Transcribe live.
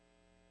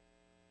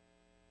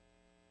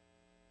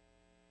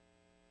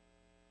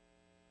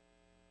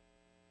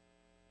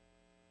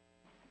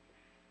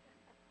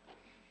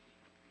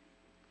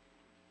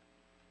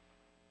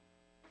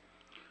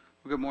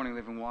Good morning,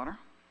 Living Water.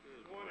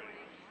 Good morning.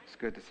 It's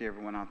good to see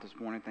everyone out this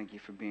morning. Thank you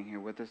for being here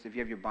with us. If you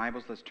have your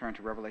Bibles, let's turn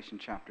to Revelation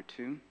chapter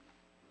 2. And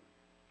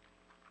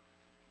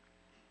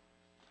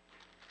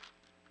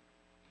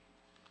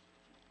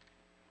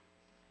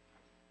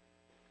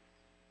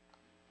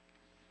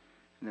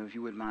then if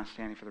you wouldn't mind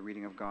standing for the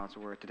reading of God's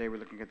Word. Today we're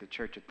looking at the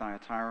church at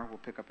Thyatira. We'll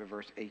pick up at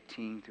verse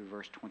 18 through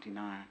verse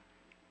 29.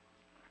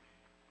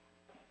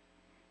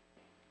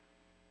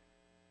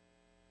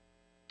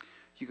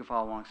 You can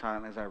follow along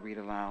silently as I read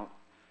aloud.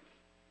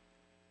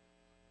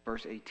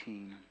 Verse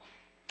 18.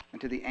 And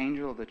to the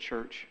angel of the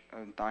church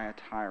of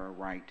Thyatira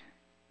write,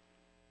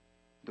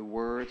 the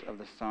words of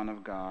the Son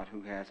of God,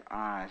 who has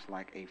eyes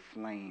like a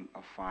flame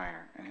of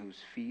fire, and whose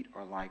feet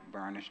are like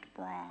burnished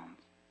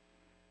bronze.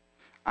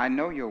 I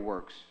know your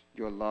works,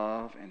 your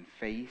love and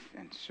faith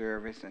and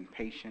service and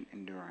patient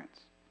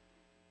endurance,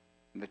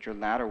 and that your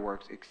latter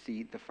works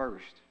exceed the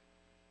first.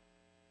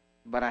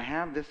 But I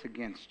have this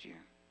against you,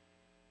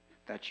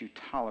 that you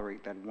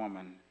tolerate that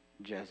woman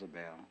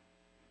Jezebel,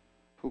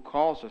 who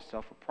calls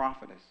herself a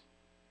prophetess,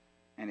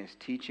 and is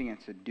teaching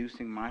and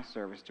seducing my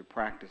servants to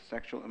practice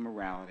sexual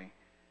immorality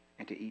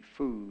and to eat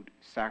food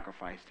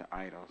sacrificed to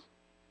idols.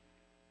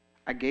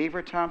 I gave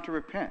her time to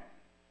repent,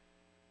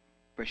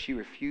 but she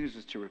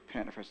refuses to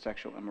repent of her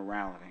sexual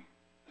immorality.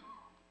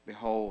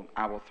 Behold,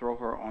 I will throw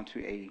her onto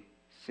a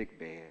sick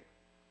bed,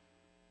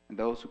 and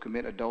those who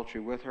commit adultery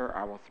with her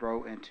I will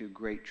throw into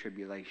great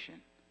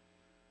tribulation,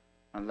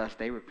 unless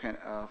they repent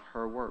of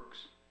her works.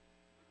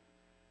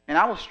 And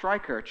I will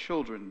strike her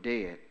children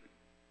dead,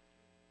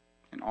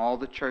 and all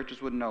the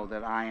churches would know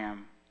that I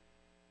am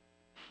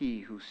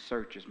he who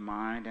searches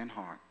mind and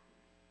heart.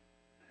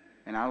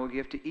 And I will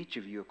give to each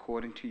of you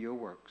according to your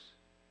works.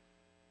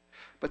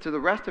 But to the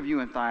rest of you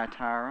in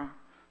Thyatira,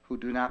 who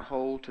do not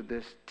hold to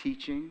this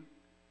teaching,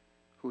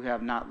 who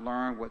have not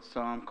learned what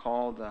some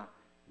call the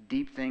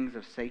deep things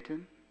of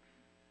Satan,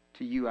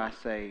 to you I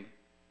say,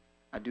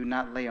 I do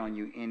not lay on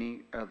you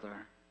any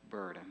other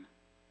burden.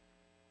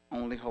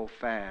 Only hold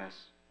fast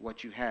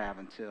what you have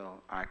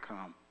until I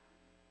come.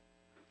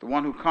 The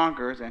one who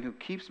conquers and who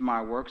keeps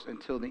my works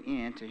until the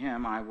end, to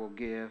him I will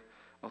give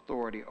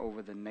authority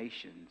over the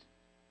nations,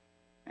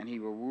 and he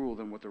will rule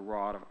them with a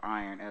rod of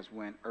iron, as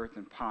when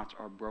earthen pots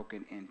are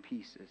broken in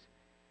pieces,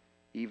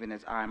 even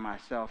as I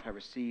myself have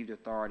received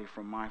authority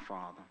from my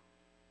Father.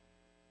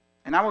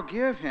 And I will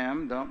give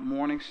him the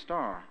morning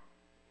star.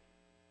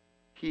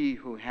 He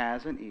who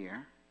has an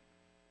ear,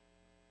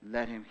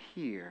 let him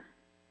hear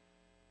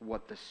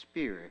what the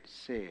Spirit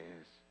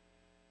says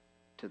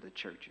to the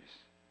churches.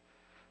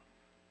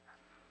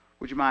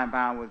 Would you mind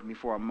bowing with me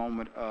for a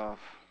moment of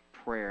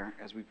prayer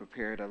as we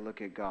prepare to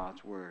look at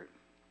God's Word?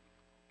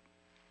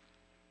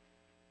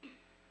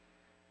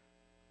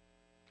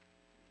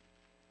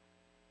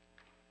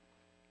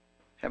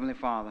 Heavenly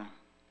Father,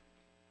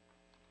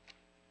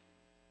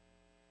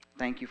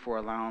 thank you for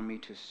allowing me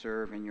to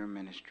serve in your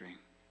ministry.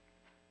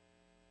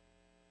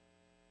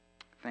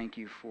 Thank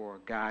you for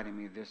guiding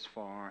me this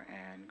far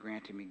and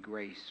granting me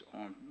grace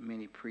on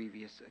many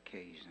previous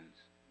occasions.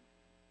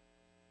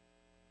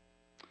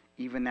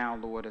 Even now,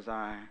 Lord, as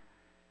I,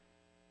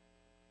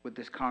 with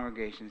this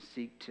congregation,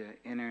 seek to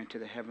enter into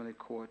the heavenly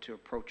court to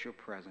approach your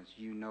presence,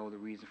 you know the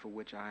reason for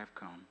which I have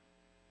come.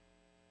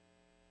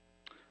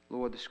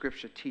 Lord, the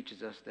scripture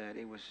teaches us that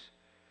it was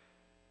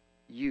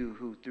you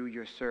who, through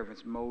your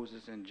servants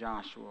Moses and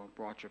Joshua,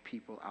 brought your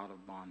people out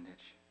of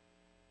bondage.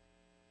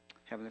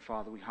 Heavenly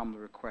Father, we humbly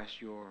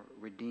request your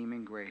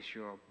redeeming grace,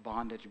 your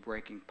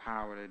bondage-breaking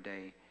power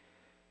today,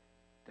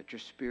 that your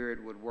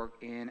Spirit would work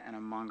in and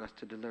among us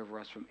to deliver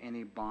us from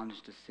any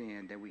bondage to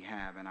sin that we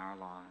have in our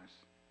lives.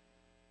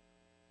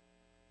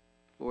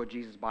 Lord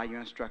Jesus, by your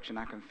instruction,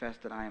 I confess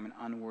that I am an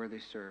unworthy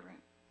servant.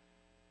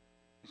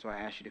 And so I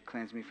ask you to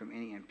cleanse me from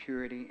any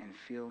impurity and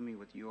fill me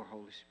with your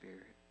Holy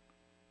Spirit.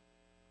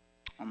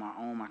 On my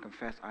own, I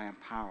confess I am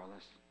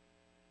powerless.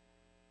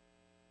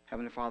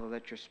 Heavenly Father,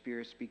 let your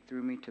Spirit speak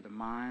through me to the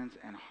minds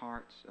and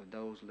hearts of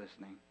those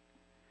listening.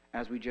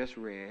 As we just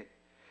read,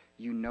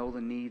 you know the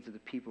needs of the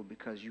people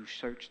because you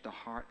search the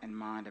heart and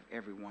mind of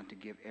everyone to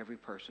give every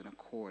person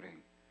according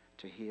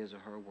to his or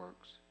her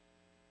works.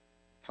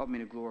 Help me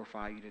to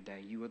glorify you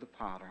today. You are the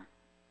potter.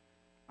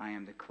 I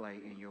am the clay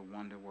in your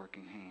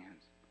wonder-working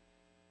hands.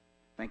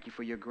 Thank you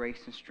for your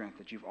grace and strength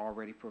that you've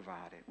already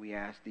provided. We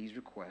ask these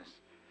requests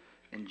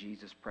in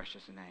Jesus'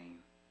 precious name.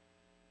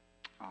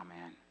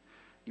 Amen.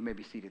 You may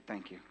be seated.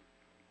 Thank you.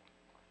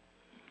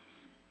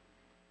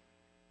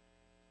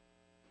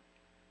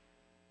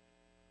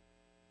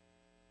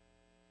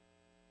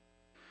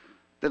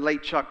 The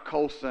late Chuck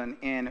Colson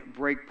in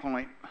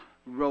Breakpoint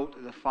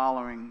wrote the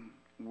following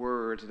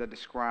words that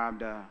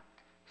described a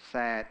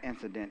sad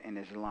incident in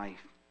his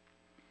life.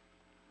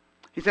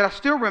 He said, I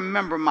still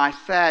remember my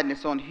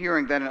sadness on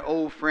hearing that an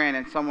old friend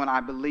and someone I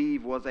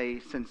believe was a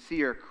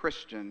sincere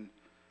Christian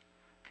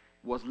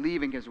was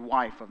leaving his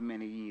wife of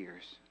many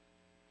years.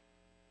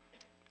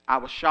 I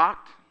was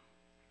shocked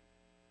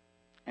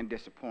and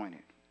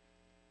disappointed.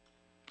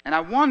 And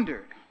I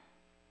wondered,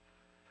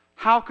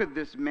 how could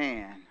this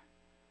man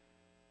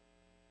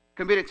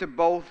committed to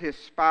both his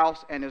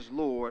spouse and his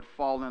Lord,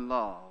 fall in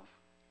love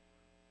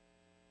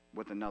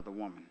with another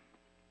woman?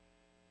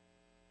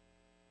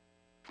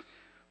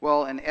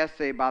 Well, an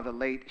essay by the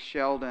late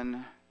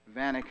Sheldon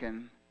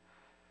Vanniken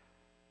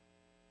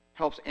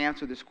helps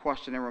answer this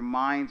question and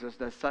reminds us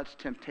that such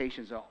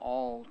temptations are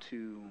all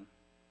too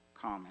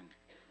common.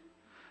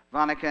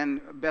 Vanniken,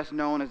 best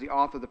known as the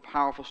author of the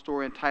powerful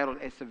story entitled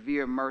A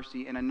Severe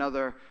Mercy, and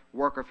another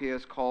work of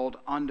his called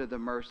Under the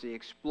Mercy,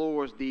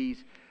 explores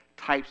these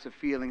types of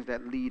feelings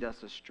that lead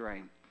us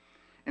astray.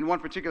 In one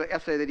particular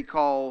essay that he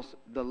calls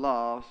The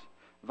Loves,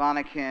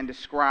 Vanniken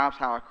describes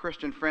how a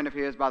Christian friend of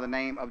his by the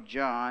name of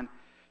John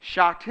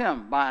shocked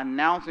him by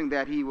announcing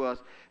that he was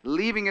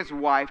leaving his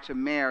wife to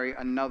marry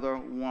another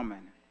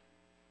woman.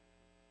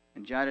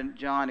 And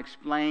John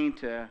explained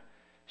to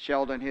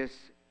Sheldon his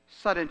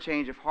sudden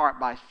change of heart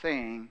by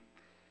saying,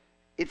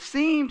 "It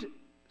seemed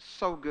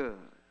so good,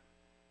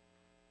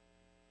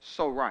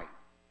 so right.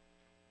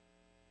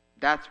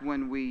 That's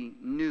when we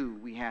knew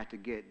we had to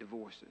get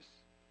divorces.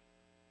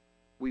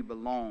 We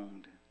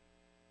belonged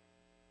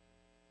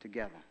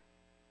together."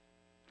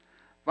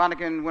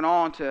 Vanniken went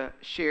on to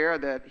share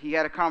that he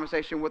had a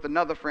conversation with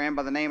another friend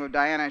by the name of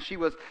Diana, and she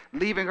was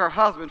leaving her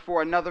husband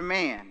for another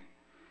man.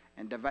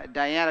 And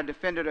Diana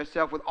defended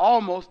herself with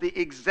almost the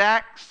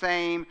exact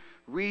same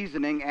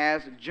reasoning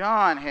as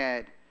John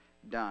had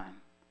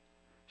done.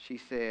 She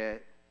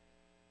said,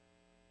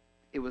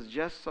 "It was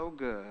just so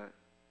good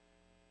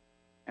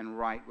and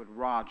right with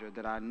Roger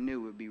that I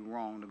knew it would be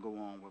wrong to go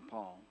on with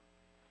Paul."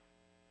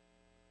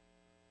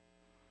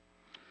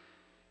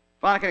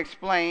 Vanniken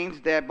explains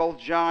that both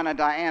John and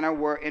Diana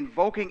were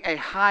invoking a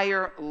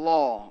higher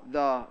law,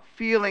 the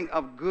feeling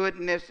of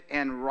goodness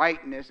and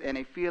rightness, and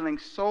a feeling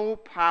so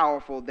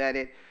powerful that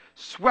it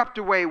swept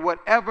away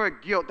whatever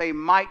guilt they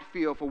might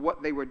feel for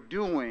what they were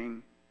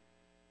doing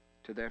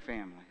to their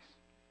families.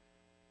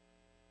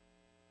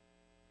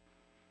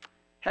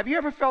 Have you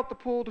ever felt the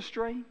pull to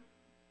stray?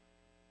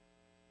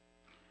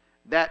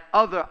 That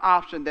other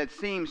option that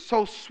seemed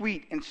so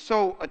sweet and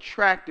so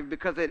attractive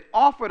because it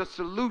offered a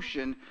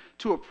solution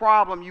to a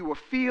problem you were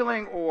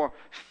feeling or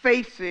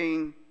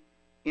facing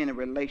in a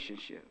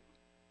relationship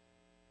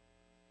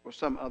or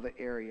some other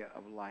area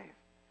of life.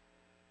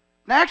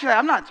 Now, actually,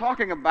 I'm not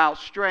talking about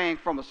straying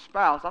from a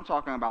spouse. I'm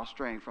talking about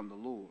straying from the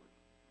Lord.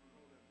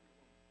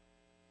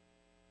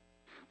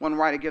 One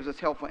writer gives us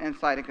helpful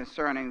insight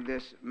concerning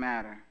this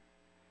matter.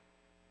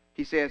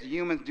 He says,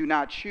 humans do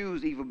not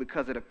choose evil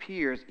because it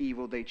appears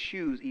evil. They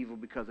choose evil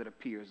because it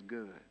appears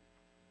good.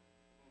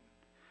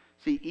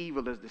 See,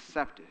 evil is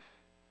deceptive.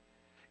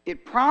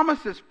 It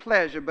promises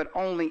pleasure, but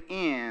only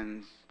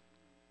ends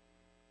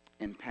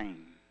in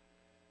pain.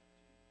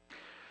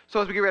 So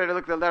as we get ready to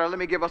look at the letter, let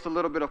me give us a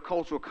little bit of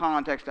cultural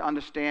context to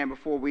understand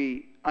before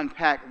we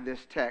unpack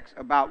this text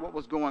about what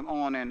was going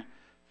on in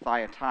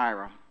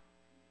Thyatira.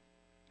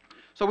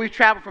 So we've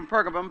traveled from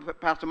Pergamum.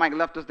 Pastor Mike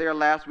left us there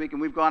last week,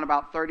 and we've gone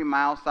about 30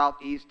 miles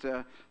southeast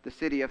to the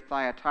city of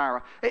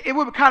Thyatira. It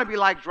would kind of be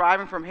like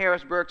driving from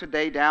Harrisburg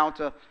today down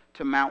to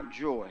Mount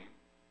Joy.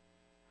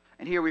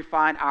 And here we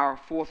find our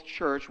fourth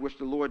church, which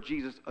the Lord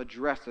Jesus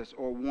addresses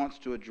or wants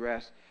to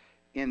address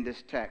in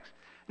this text.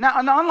 Now,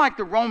 unlike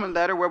the Roman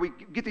letter where we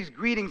get these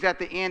greetings at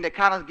the end that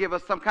kind of give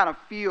us some kind of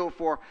feel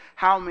for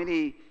how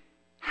many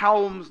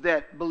homes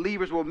that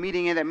believers were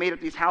meeting in that made up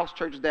these house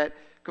churches that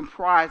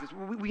comprise this,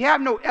 we have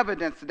no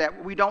evidence to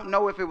that. We don't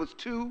know if it was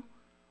 2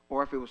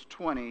 or if it was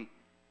 20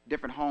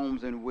 different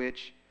homes in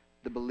which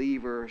the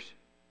believers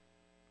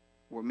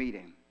were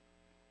meeting.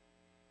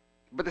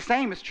 But the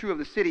same is true of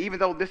the city. Even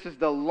though this is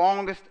the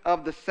longest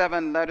of the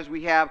 7 letters,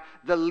 we have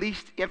the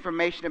least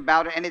information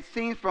about it. And it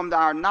seems from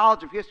our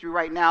knowledge of history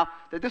right now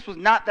that this was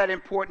not that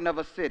important of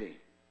a city.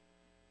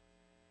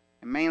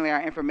 And mainly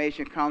our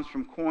information comes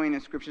from coin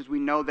inscriptions. We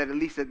know that at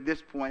least at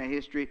this point in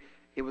history,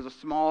 it was a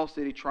small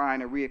city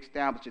trying to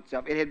reestablish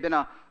itself. It had been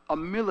a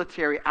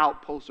military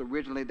outpost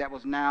originally that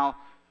was now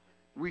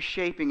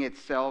reshaping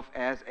itself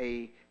as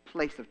a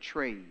place of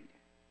trade.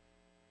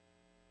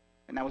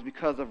 And that was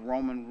because of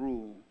Roman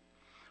rule.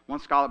 One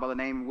scholar by the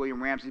name of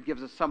William Ramsey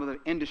gives us some of the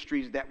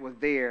industries that were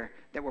there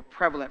that were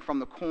prevalent from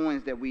the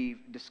coins that we've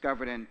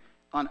discovered and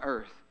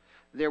unearthed.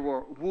 There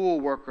were wool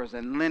workers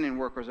and linen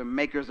workers and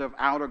makers of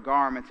outer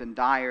garments and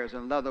dyers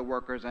and leather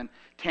workers and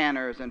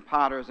tanners and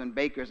potters and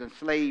bakers and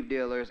slave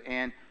dealers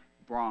and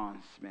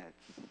bronze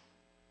smiths.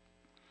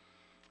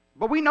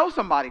 But we know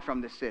somebody from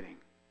this city.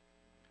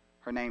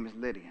 Her name is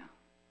Lydia.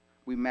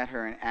 We met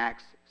her in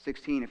Acts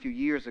 16 a few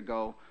years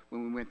ago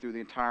when we went through the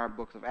entire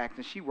book of Acts,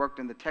 and she worked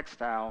in the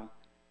textile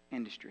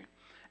industry.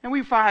 And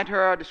we find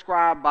her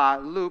described by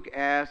Luke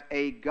as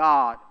a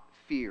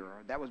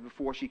God-fearer. That was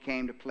before she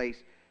came to place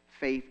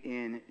faith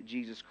in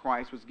Jesus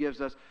Christ, which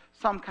gives us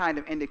some kind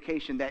of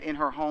indication that in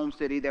her home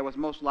city there was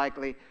most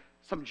likely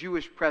some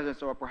Jewish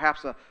presence or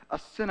perhaps a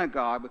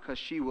synagogue because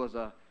she was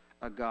a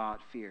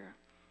God-fearer.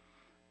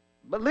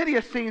 But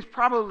Lydia seems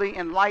probably,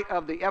 in light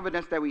of the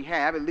evidence that we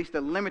have, at least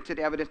the limited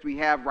evidence we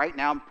have right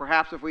now,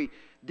 perhaps if we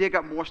dig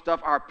up more stuff,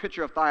 our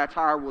picture of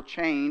Thyatira will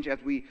change as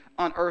we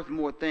unearth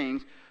more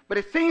things. But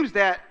it seems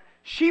that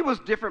she was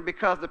different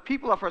because the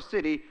people of her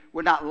city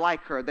were not like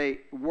her.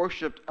 They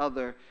worshiped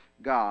other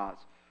gods.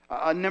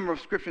 A number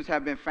of scriptures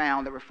have been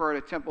found that refer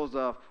to temples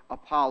of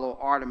Apollo,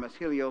 Artemis,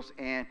 Helios,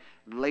 and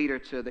later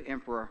to the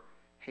emperor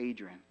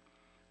Hadrian.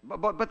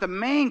 But the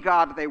main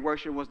god that they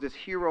worshiped was this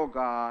hero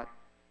god,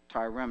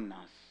 Tyremnos.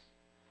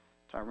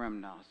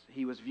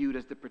 He was viewed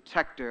as the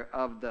protector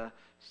of the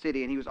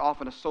city, and he was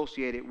often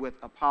associated with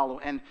Apollo.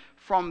 And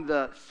from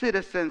the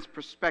citizens'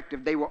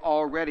 perspective, they were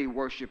already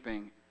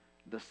worshiping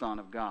the Son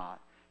of God.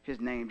 His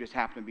name just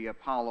happened to be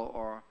Apollo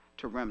or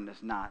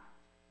Tyremnos, not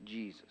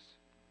Jesus.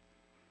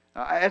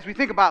 As we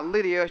think about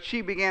Lydia,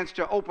 she begins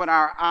to open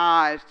our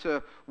eyes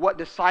to what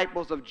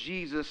disciples of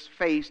Jesus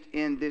faced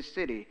in this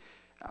city.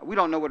 We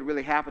don't know what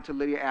really happened to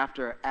Lydia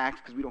after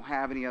Acts because we don't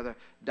have any other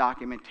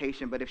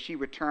documentation. But if she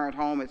returned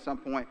home at some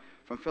point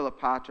from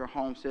Philippi to her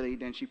home city,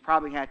 then she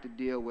probably had to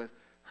deal with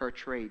her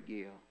trade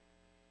guild.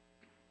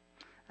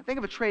 I think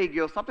of a trade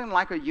guild, something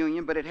like a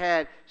union, but it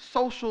had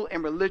social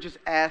and religious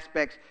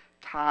aspects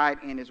tied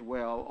in as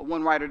well.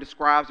 One writer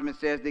describes them and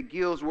says that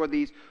guilds were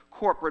these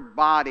corporate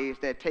bodies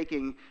that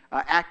taking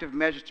active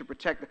measures to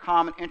protect the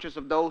common interests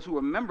of those who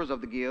were members of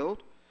the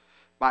guild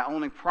by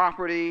owning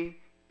property,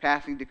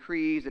 passing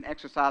decrees, and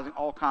exercising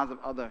all kinds of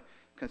other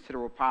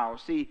considerable power.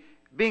 See,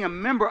 being a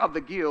member of the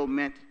guild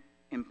meant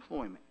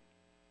employment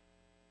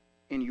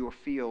in your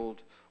field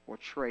or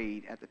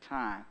trade at the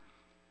time.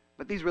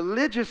 But these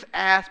religious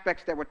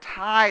aspects that were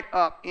tied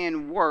up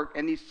in work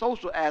and these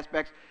social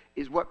aspects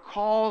is what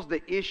caused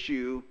the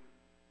issue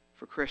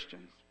for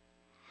Christians.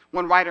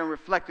 One writer,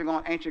 reflecting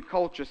on ancient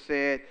culture,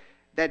 said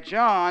that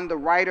John, the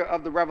writer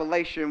of the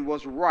Revelation,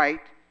 was right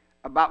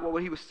about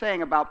what he was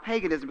saying about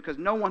paganism, because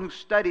no one who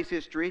studies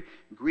history,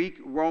 Greek,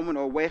 Roman,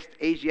 or West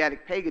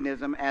Asiatic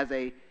paganism as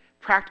a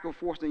practical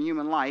force in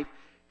human life,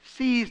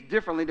 sees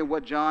differently than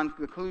what John,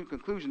 the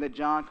conclusion that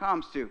John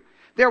comes to.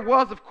 There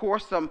was, of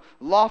course, some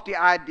lofty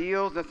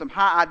ideals and some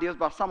high ideals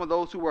by some of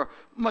those who were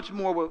much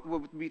more what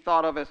would be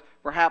thought of as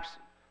perhaps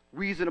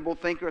reasonable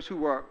thinkers who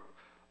were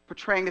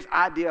portraying this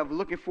idea of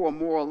looking for a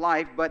moral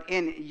life. But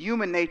in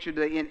human nature,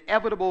 the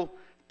inevitable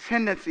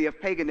tendency of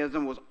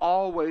paganism was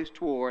always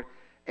toward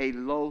a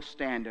low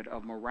standard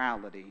of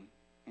morality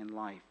in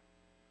life.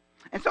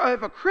 And so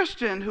if a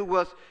Christian who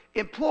was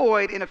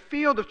employed in a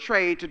field of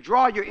trade to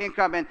draw your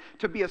income and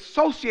to be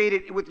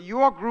associated with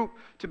your group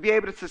to be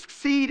able to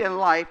succeed in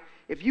life,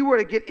 if you were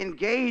to get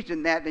engaged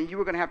in that, then you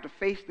were going to have to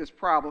face this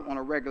problem on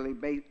a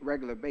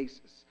regular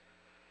basis.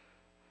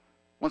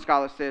 One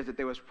scholar says that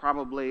there was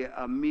probably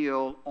a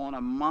meal on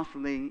a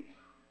monthly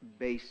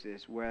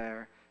basis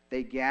where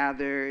they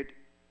gathered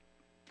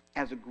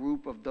as a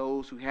group of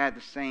those who had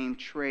the same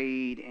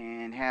trade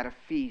and had a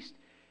feast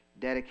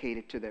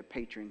dedicated to their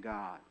patron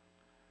god.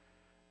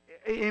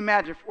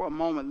 Imagine for a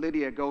moment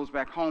Lydia goes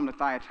back home to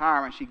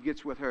Thyatira and she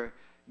gets with her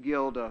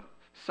guild of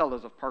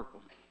sellers of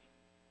purple.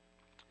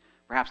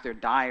 Perhaps they're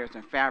dyers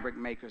and fabric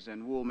makers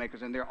and wool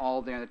makers, and they're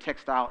all there in the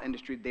textile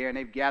industry there, and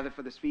they've gathered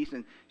for this feast,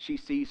 and she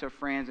sees her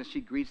friends, and she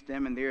greets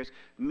them, and there's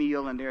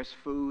meal, and there's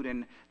food,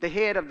 and the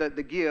head of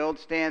the guild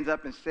stands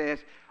up and says,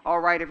 all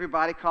right,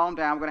 everybody, calm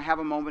down. We're going to have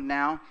a moment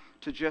now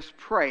to just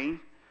pray.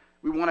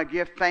 We want to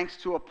give thanks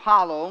to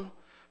Apollo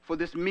for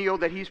this meal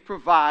that he's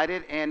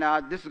provided, and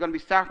this is going to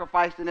be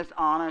sacrificed in his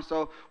honor.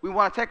 So we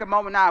want to take a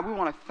moment now. We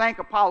want to thank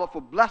Apollo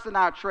for blessing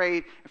our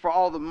trade and for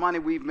all the money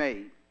we've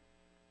made.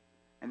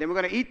 And then we're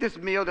going to eat this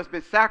meal that's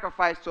been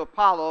sacrificed to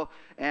Apollo,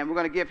 and we're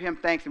going to give him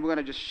thanks, and we're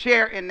going to just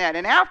share in that.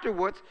 And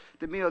afterwards,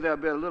 the meal, there'll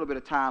be a little bit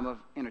of time of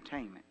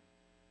entertainment.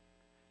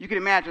 You can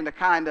imagine the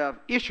kind of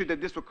issue that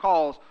this would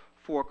cause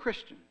for a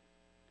Christian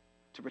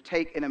to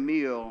partake in a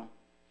meal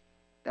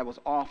that was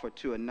offered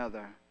to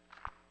another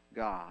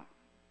god.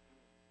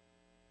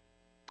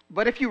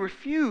 But if you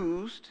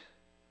refused,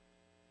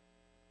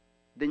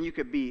 then you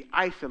could be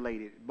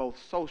isolated both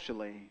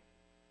socially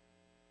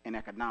and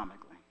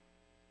economically.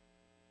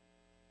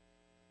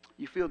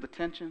 You feel the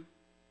tension?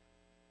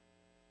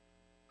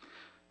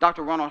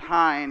 Dr. Ronald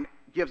Hine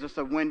gives us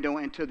a window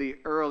into the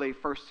early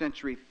first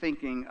century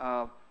thinking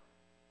of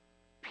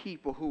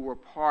people who were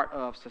part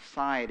of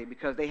society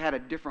because they had a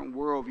different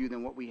worldview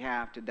than what we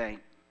have today.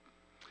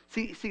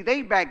 See,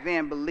 they back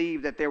then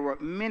believed that there were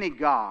many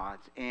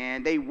gods,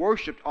 and they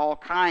worshipped all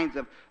kinds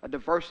of a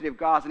diversity of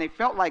gods, and they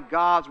felt like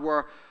gods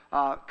were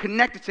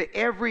connected to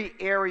every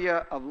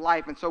area of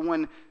life. And so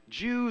when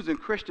Jews and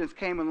Christians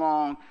came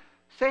along,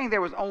 saying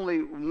there was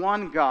only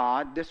one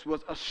God, this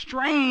was a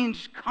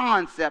strange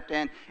concept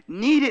and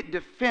needed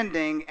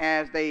defending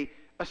as they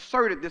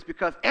asserted this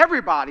because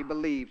everybody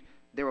believed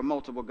there were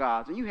multiple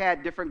gods. And you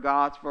had different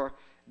gods for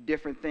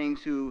different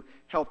things who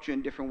helped you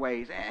in different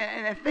ways.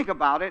 And think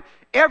about it.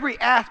 Every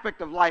aspect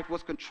of life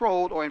was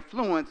controlled or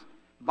influenced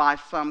by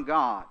some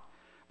god.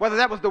 Whether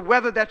that was the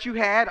weather that you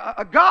had,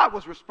 a god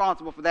was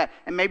responsible for that,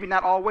 and maybe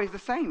not always the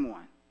same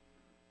one.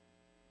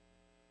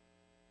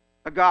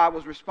 A god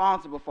was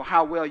responsible for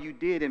how well you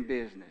did in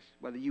business,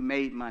 whether you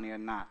made money or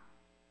not.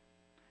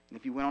 And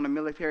if you went on a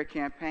military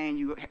campaign,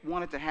 you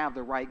wanted to have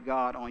the right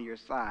god on your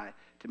side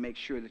to make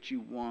sure that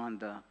you won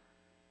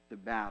the the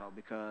battle,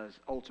 because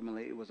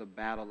ultimately it was a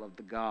battle of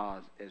the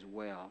gods as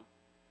well.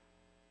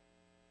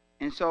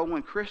 And so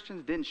when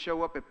Christians didn't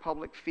show up at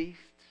public feasts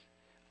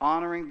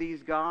honoring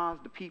these gods,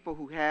 the people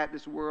who had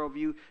this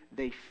worldview,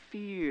 they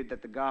feared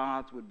that the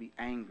gods would be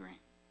angry.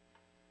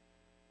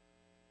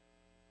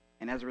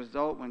 And as a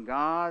result, when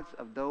gods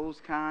of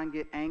those kind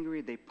get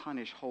angry, they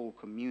punish whole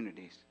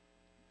communities.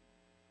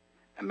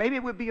 And maybe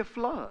it would be a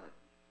flood.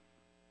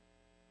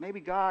 Maybe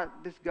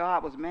this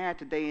God was mad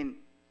today and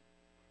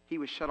he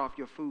would shut off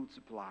your food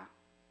supply.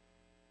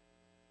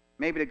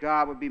 Maybe the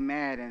God would be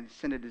mad and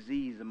send a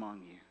disease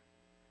among you.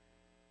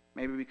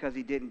 Maybe because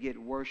he didn't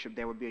get worship,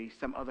 there would be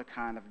some other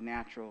kind of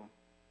natural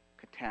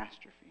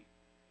catastrophe.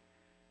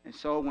 And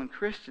so when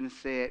Christians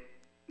said,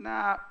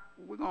 nah,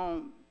 we're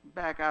going to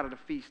back out of the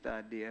feast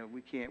idea,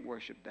 we can't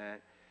worship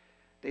that,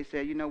 they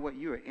said, you know what,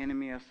 you're an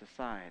enemy of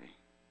society.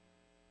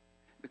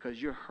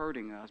 Because you're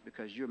hurting us,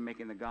 because you're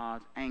making the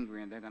gods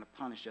angry and they're going to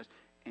punish us,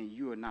 and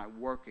you are not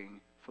working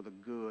for the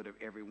good of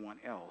everyone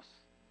else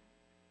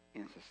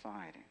in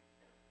society.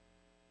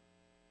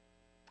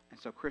 And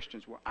so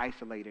Christians were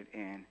isolated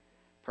and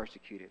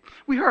persecuted.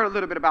 We heard a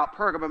little bit about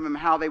Pergamum and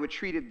how they were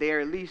treated there.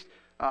 At least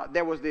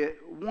there was the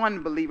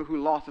one believer who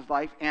lost his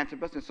life,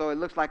 Antipas, and so it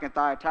looks like in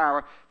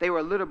Thyatira they were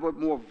a little bit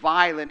more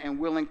violent and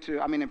willing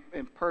to,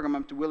 in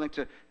Pergamum, willing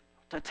to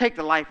take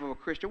the life of a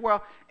Christian.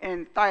 Well,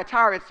 in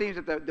Thyatira it seems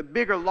that the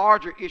bigger,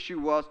 larger issue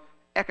was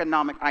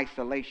economic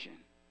isolation.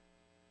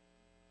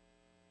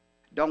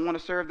 Don't want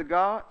to serve the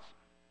gods?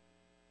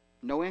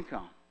 No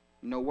income,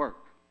 no work.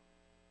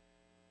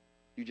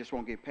 You just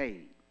won't get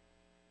paid.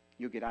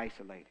 You'll get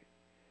isolated.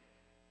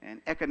 And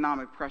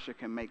economic pressure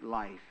can make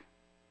life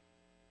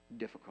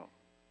difficult.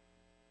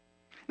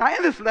 Now,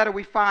 in this letter,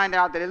 we find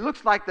out that it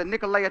looks like the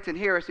Nicolaitan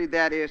heresy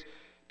that is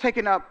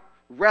taking up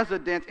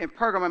residence in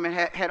Pergamum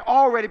had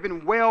already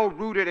been well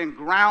rooted and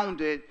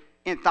grounded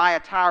in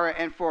Thyatira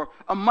and for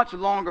a much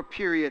longer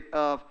period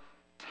of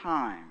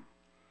time.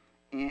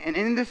 And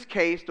in this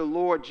case, the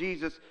Lord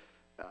Jesus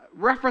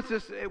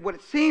references what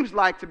it seems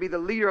like to be the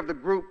leader of the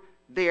group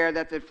there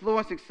that's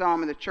influencing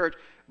some in the church,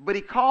 but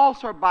he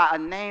calls her by a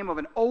name of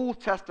an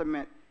Old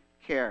Testament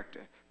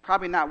character.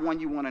 Probably not one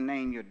you want to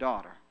name your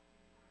daughter.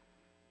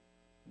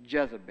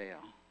 Jezebel.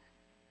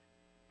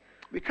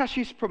 Because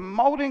she's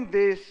promoting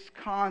this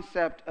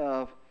concept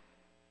of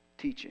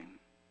teaching.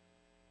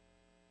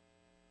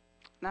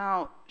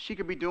 Now, she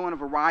could be doing a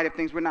variety of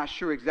things. We're not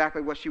sure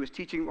exactly what she was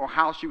teaching or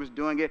how she was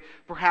doing it.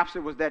 Perhaps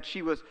it was that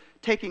she was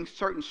taking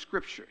certain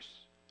scriptures,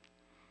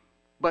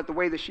 but the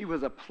way that she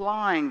was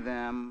applying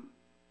them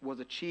was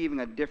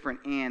achieving a different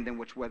end than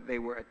what they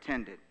were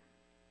intended.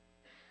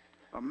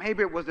 Or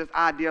maybe it was this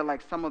idea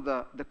like some of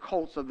the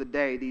cults of the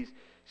day, these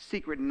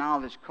secret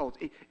knowledge cults.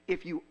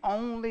 If you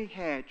only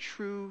had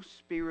true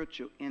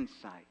spiritual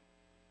insight,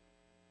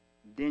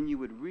 then you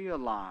would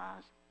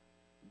realize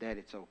that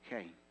it's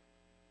okay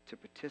to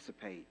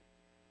participate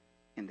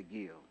in the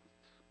guilds.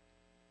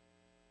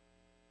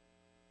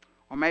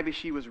 Or maybe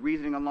she was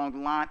reasoning along the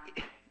line,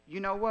 you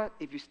know what?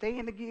 If you stay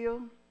in the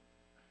guild,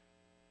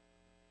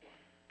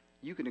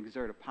 you can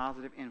exert a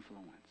positive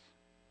influence.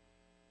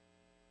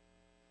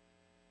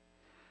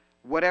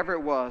 Whatever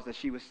it was that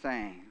she was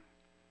saying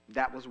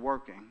that was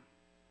working,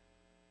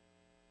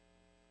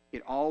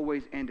 it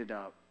always ended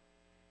up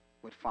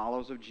with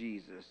followers of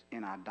Jesus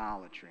in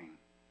idolatry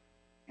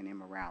and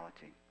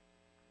immorality.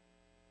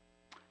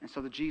 And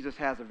so Jesus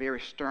has a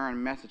very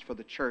stern message for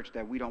the church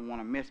that we don't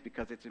want to miss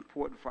because it's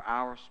important for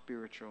our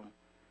spiritual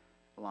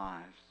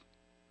lives.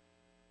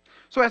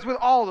 So as with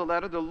all the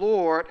letter, the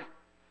Lord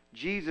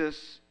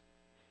Jesus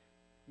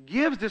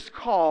gives this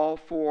call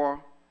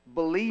for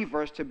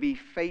believers to be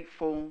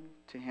faithful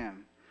to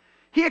him.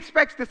 He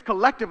expects this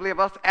collectively of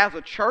us as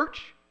a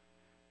church,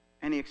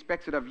 and he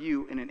expects it of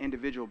you in an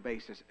individual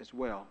basis as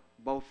well.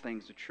 Both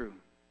things are true.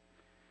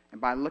 And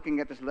by looking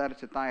at this letter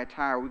to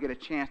Thyatira, we get a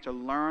chance to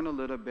learn a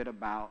little bit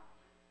about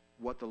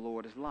what the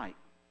Lord is like,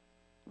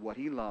 what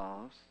he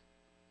loves,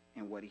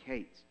 and what he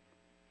hates.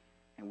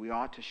 And we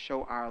ought to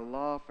show our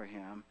love for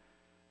him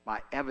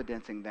by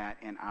evidencing that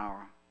in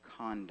our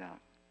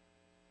conduct.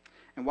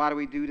 And why do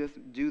we do this?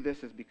 Do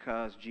this is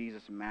because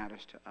Jesus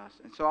matters to us.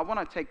 And so I want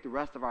to take the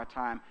rest of our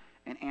time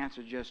and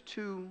answer just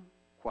two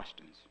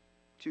questions.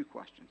 Two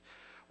questions.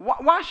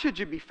 Why should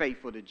you be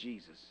faithful to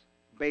Jesus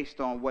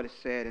based on what is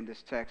said in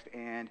this text,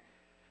 and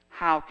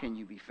how can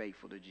you be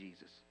faithful to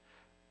Jesus?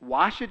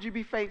 Why should you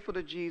be faithful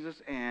to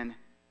Jesus, and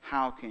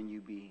how can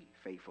you be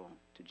faithful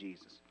to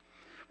Jesus?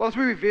 Well, as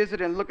we revisit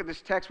and look at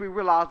this text, we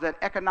realize that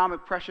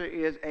economic pressure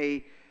is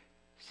a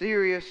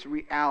serious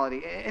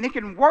reality, and it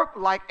can work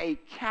like a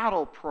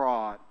cattle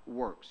prod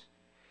works.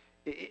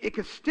 It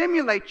can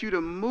stimulate you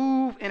to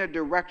move in a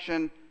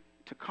direction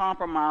to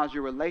compromise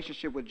your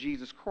relationship with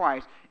Jesus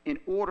Christ in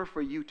order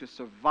for you to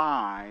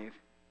survive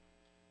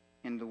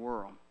in the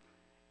world.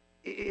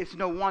 It's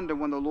no wonder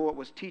when the Lord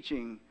was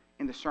teaching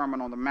in the Sermon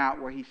on the Mount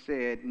where he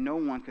said, no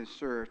one can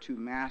serve two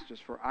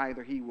masters, for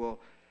either he will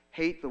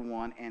hate the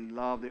one and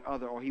love the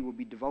other, or he will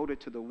be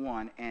devoted to the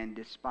one and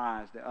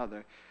despise the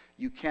other.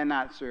 You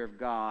cannot serve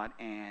God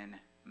and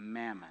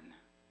mammon,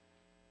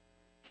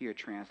 here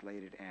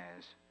translated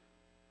as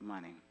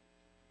money.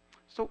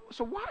 So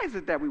why is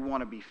it that we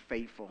want to be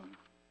faithful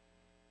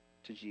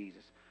to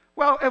Jesus?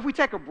 Well, if we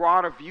take a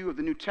broader view of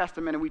the New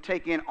Testament and we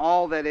take in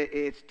all that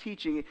it's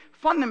teaching,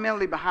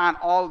 fundamentally behind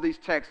all of these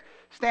texts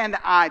stand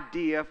the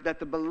idea that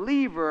the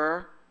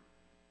believer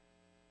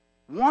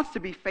wants to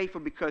be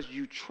faithful because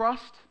you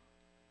trust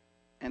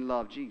and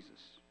love Jesus.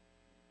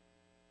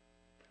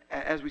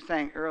 As we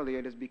sang earlier,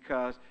 it is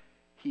because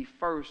he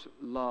first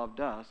loved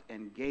us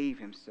and gave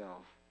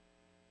himself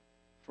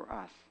for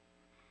us.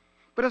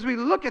 But as we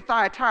look at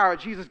Thyatira,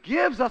 Jesus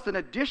gives us an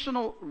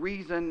additional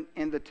reason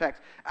in the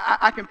text.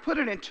 I can put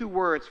it in two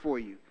words for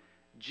you.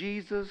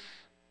 Jesus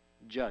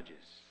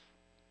judges.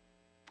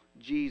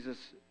 Jesus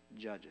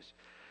judges.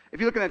 If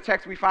you look in the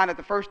text, we find that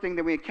the first thing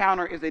that we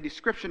encounter is a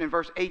description in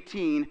verse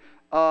 18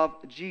 of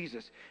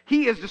Jesus.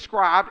 He is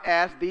described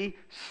as the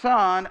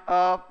Son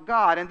of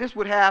God. And this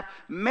would have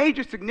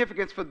major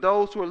significance for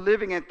those who are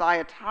living in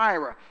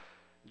Thyatira.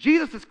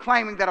 Jesus is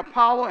claiming that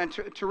Apollo and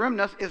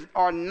Tyrannus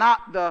are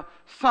not the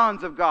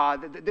sons of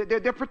God.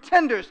 They're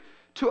pretenders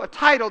to a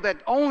title that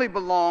only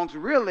belongs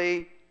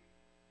really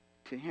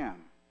to him.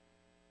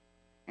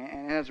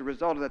 And as a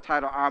result of the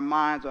title, our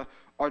minds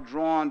are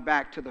drawn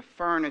back to the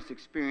furnace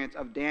experience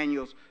of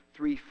Daniel's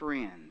three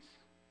friends.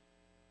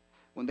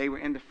 When they were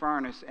in the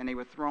furnace and they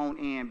were thrown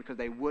in because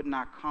they would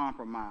not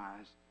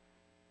compromise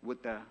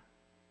with the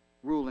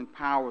ruling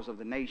powers of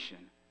the nation.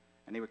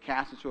 And they were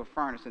cast into a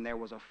furnace, and there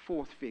was a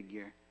fourth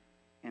figure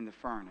in the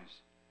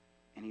furnace.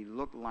 And he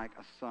looked like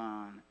a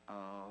son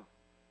of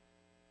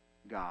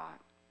God.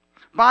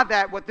 By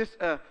that, what this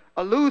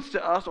alludes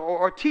to us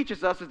or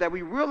teaches us is that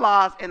we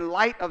realize in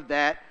light of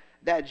that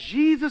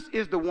Jesus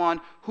is the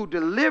one who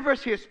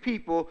delivers his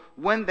people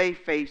when they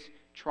face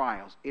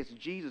trials. It's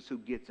Jesus who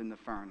gets in the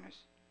furnace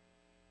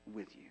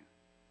with you.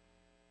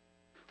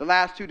 The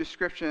last two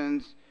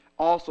descriptions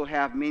also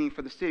have meaning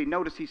for the city.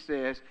 Notice he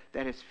says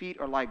that his feet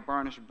are like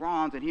burnished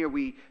bronze, and here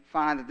we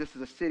find that this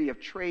is a city of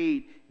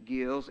trade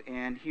guilds,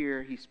 and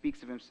here he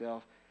speaks of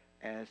himself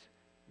as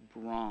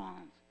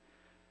bronze.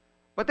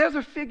 But there's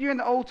a figure in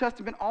the Old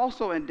Testament,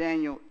 also in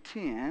Daniel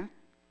 10,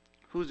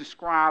 who's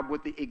described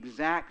with the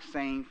exact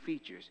same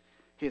features.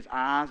 His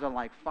eyes are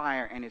like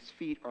fire, and his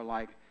feet are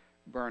like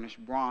burnished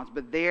bronze.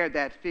 But there,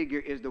 that figure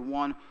is the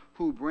one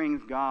who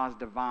brings God's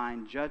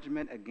divine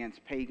judgment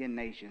against pagan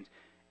nations.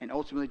 And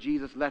ultimately,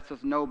 Jesus lets us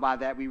know by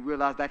that we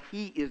realize that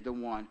he is the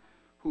one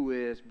who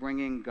is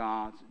bringing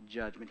God's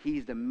judgment.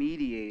 He's the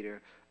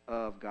mediator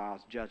of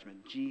God's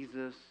judgment.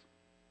 Jesus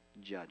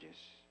judges.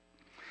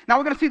 Now,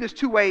 we're going to see there's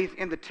two ways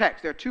in the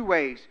text. There are two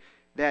ways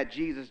that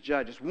Jesus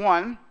judges.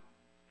 One,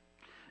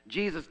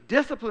 Jesus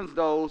disciplines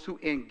those who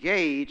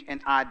engage in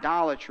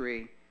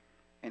idolatry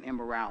and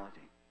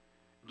immorality.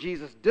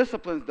 Jesus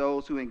disciplines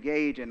those who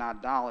engage in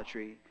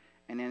idolatry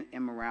and in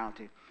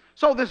immorality.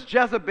 So this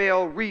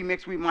Jezebel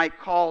remix, we might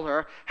call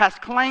her, has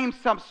claimed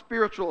some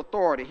spiritual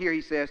authority. Here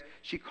he says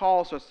she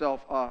calls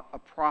herself a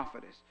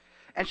prophetess.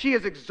 And she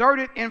has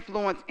exerted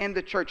influence in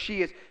the church.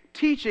 She is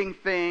teaching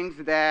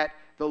things that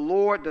the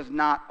Lord does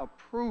not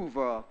approve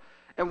of.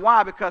 And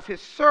why? Because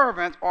his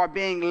servants are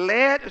being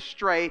led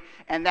astray,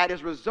 and that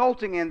is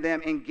resulting in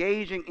them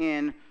engaging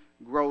in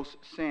gross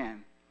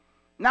sin.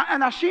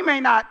 Now she may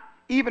not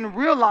even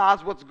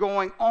realize what's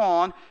going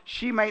on.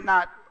 She may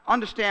not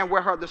understand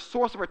where the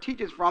source of her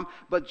teaching is from,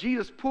 but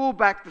Jesus pulled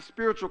back the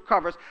spiritual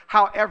covers,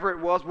 however it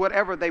was,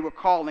 whatever they were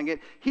calling it.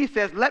 He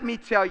says, let me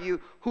tell you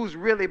who's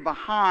really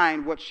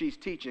behind what she's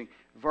teaching.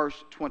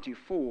 Verse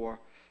 24,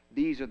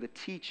 these are the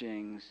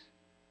teachings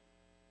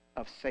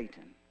of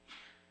Satan.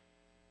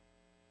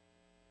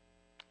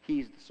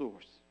 He's the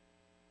source.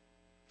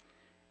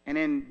 And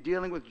in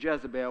dealing with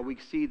Jezebel, we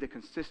see the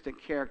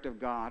consistent character of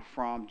God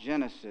from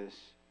Genesis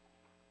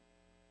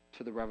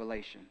to the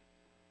Revelation.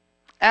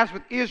 As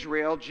with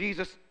Israel,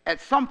 Jesus at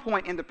some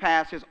point in the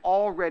past has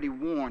already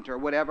warned her,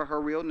 whatever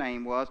her real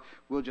name was,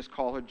 we'll just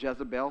call her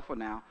Jezebel for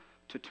now,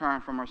 to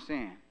turn from her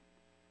sin.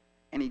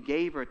 And he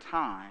gave her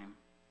time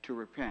to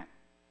repent,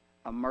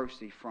 a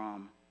mercy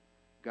from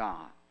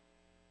God.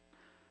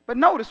 But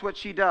notice what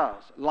she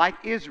does. Like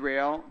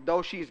Israel,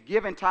 though she's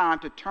given time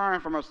to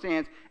turn from her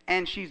sins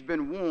and she's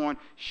been warned,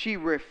 she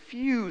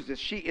refuses.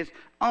 She is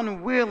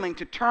unwilling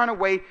to turn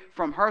away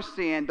from her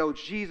sin, though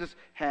Jesus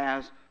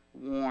has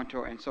warned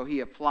her. And so he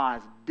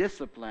applies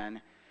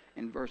discipline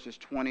in verses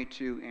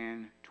 22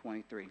 and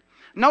 23.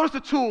 Notice the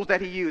tools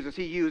that he uses.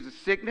 He uses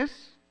sickness,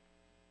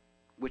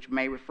 which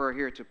may refer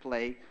here to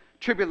plague,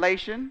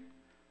 tribulation,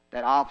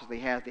 that obviously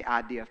has the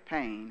idea of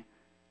pain,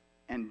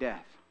 and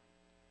death.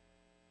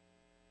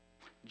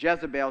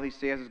 Jezebel, he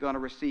says, is going to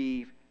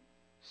receive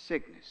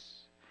sickness.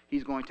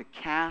 He's going to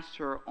cast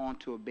her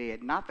onto a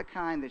bed, not the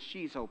kind that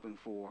she's hoping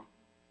for,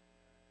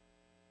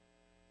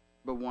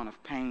 but one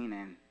of pain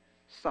and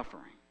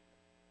suffering.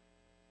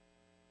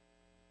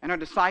 And her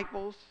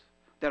disciples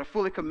that are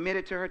fully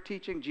committed to her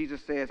teaching,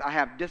 Jesus says, I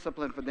have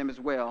discipline for them as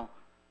well.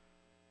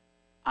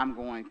 I'm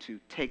going to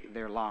take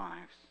their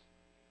lives.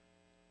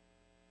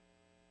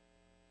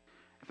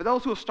 For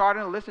those who are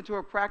starting to listen to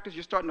her practice,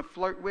 you're starting to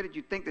flirt with it,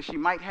 you think that she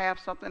might have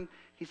something,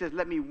 he says,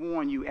 let me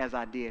warn you as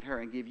I did her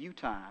and give you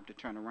time to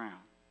turn around,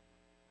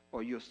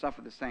 or you'll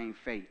suffer the same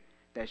fate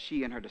that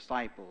she and her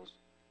disciples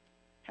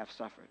have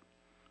suffered.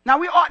 Now,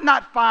 we ought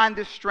not find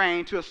this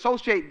strange to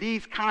associate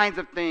these kinds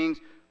of things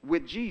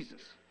with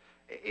Jesus.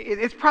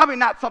 It's probably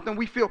not something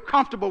we feel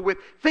comfortable with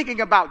thinking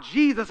about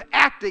Jesus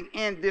acting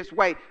in this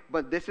way,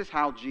 but this is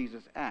how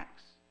Jesus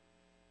acts.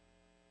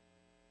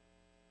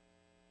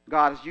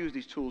 God has used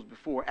these tools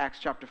before. Acts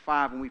chapter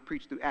 5, when we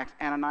preached through Acts,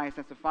 Ananias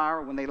and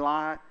Sapphira, when they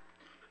lied,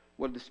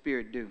 what did the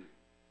Spirit do?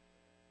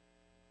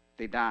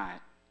 They died.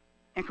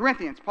 In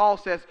Corinthians, Paul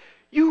says,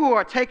 you who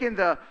are taking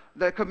the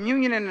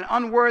communion in an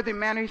unworthy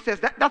manner, he says,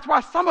 that's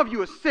why some of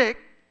you are sick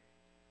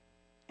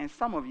and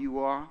some of you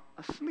are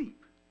asleep,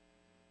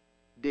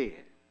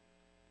 dead.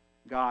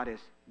 God is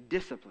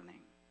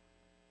disciplining.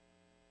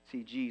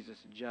 See, Jesus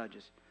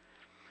judges.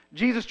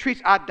 Jesus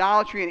treats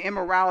idolatry and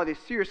immorality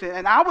seriously,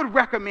 and I would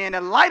recommend,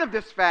 in light of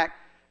this fact,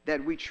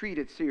 that we treat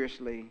it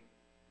seriously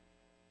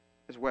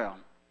as well.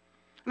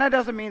 And that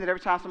doesn't mean that every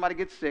time somebody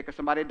gets sick or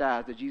somebody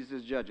dies that Jesus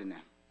is judging them.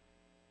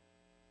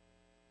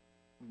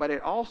 But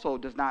it also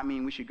does not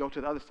mean we should go to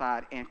the other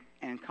side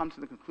and come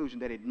to the conclusion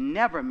that it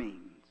never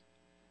means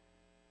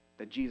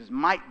that Jesus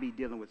might be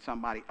dealing with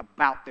somebody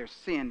about their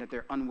sin that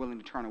they're unwilling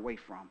to turn away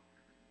from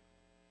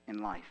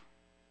in life.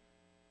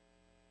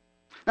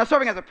 Now,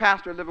 serving as a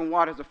pastor at Living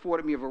Water has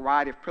afforded me a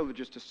variety of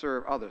privileges to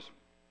serve others.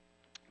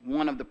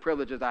 One of the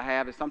privileges I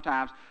have is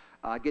sometimes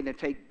getting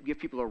to give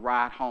people a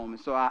ride home.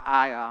 And so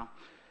I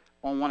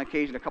on one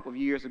occasion a couple of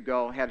years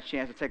ago, had a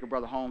chance to take a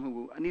brother home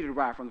who needed a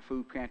ride from the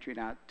food pantry,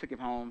 and I took him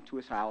home to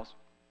his house.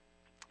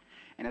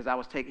 And as I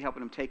was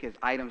helping him take his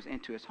items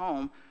into his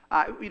home,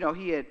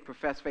 he had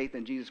professed faith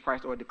in Jesus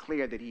Christ or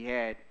declared that he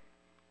had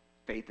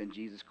faith in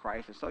Jesus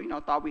Christ. And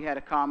so, thought we had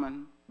a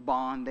common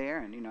bond there.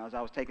 And, as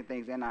I was taking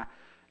things in, I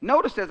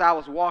noticed as I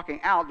was walking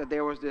out that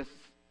there was this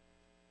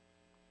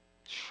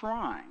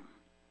shrine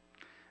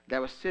that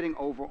was sitting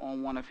over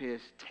on one of his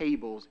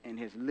tables in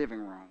his living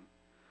room.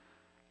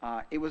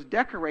 It was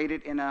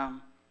decorated in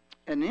an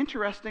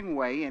interesting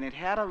way, and it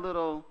had a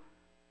little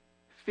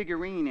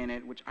figurine in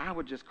it, which I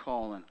would just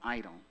call an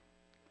idol.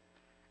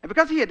 And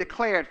because he had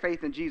declared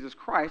faith in Jesus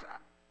Christ,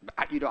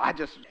 I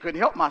just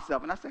couldn't help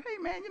myself. And I said,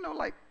 hey, man,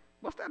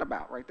 what's that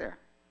about right there?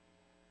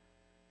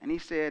 And he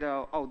said,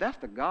 oh, that's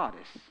the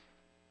goddess.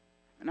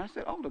 And I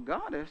said, oh, the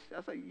goddess?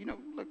 I said,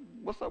 look,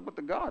 what's up with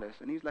the goddess?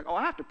 And he's like, oh,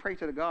 I have to pray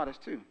to the goddess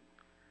too.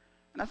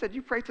 And I said,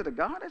 you pray to the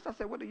goddess? I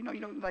said, what,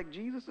 like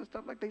Jesus and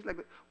stuff like that? He's like,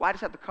 well, I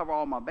just have to cover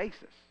all my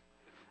bases.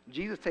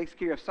 Jesus takes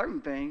care of certain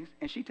things,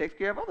 and she takes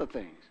care of other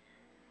things.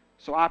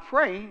 So I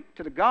pray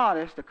to the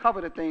goddess to cover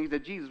the things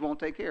that Jesus won't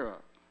take care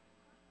of.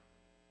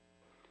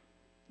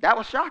 That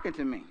was shocking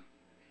to me.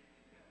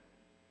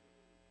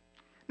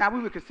 Now, we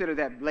would consider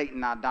that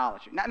blatant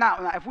idolatry.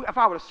 Now if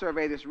I were to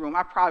survey this room,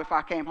 if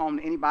I came home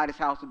to anybody's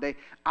house today,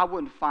 I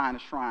wouldn't find a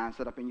shrine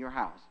set up in your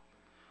house.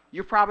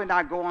 You're probably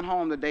not going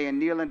home today and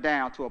kneeling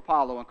down to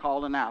Apollo and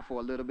calling out for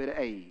a little bit of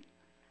aid.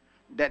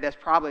 That's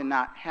probably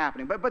not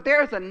happening. But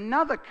there's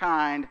another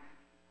kind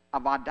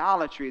of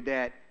idolatry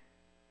that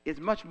is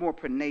much more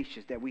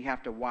pernicious that we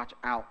have to watch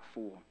out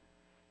for,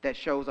 that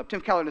shows up.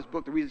 Tim Keller, in his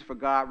book, The Reasons for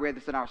God, read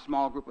this in our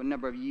small group a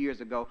number of years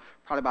ago,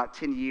 probably about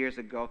 10 years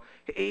ago.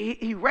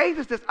 He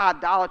raises this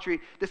idolatry,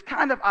 this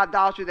kind of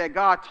idolatry that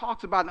God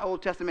talks about in the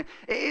Old Testament.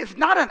 It's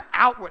not an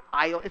outward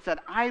idol, it's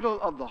an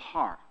idol of the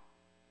heart.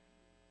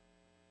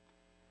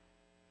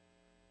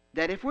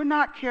 That if we're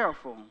not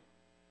careful,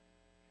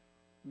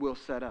 we'll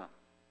set up.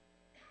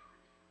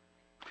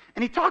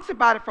 And he talks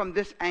about it from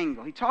this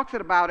angle. He talks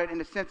about it in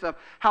the sense of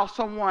how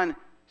someone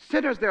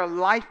centers their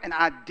life and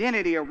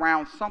identity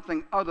around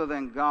something other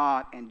than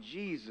God and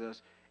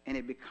Jesus, and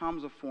it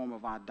becomes a form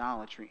of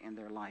idolatry in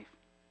their life.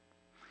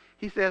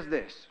 He says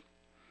this: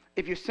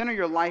 if you center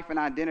your life and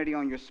identity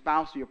on your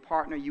spouse or your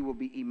partner, you will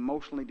be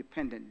emotionally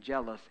dependent,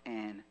 jealous,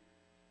 and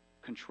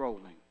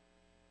controlling.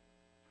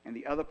 And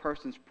the other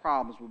person's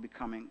problems will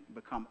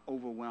become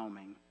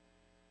overwhelming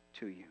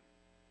to you.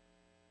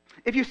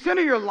 If you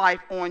center your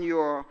life on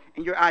your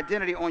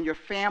identity on your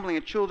family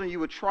and children, you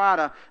would try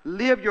to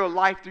live your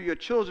life through your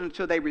children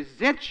until they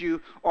resent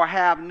you or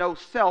have no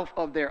self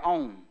of their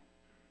own.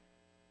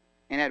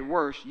 And at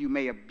worst, you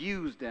may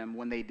abuse them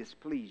when they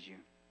displease you.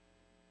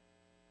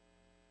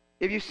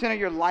 If you center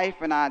your life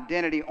and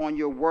identity on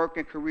your work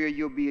and career,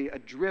 you'll be a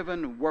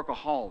driven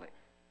workaholic,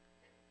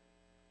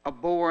 a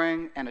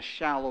boring and a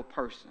shallow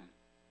person.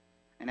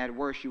 And at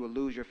worst, you will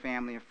lose your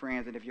family and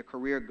friends. And if your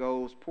career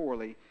goes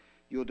poorly,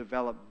 you'll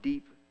develop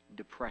deep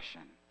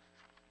depression.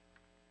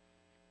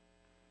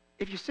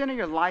 If you center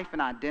your life and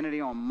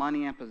identity on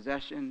money and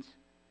possessions,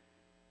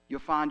 you'll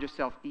find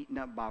yourself eaten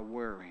up by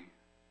worry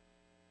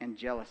and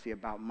jealousy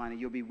about money.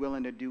 You'll be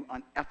willing to do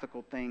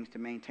unethical things to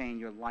maintain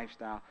your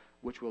lifestyle,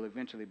 which will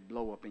eventually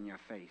blow up in your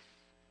face.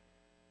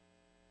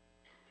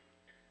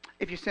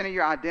 If you center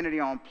your identity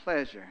on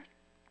pleasure,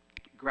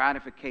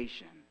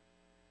 gratification,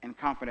 and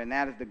comfort, and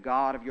that is the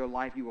God of your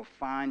life, you will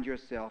find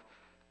yourself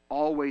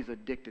always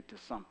addicted to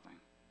something.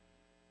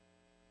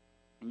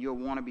 And you'll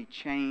want to be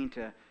chained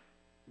to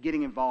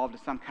getting involved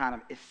in some kind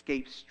of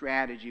escape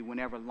strategy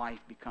whenever life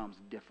becomes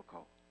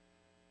difficult.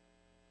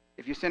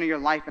 If you're centering your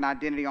life and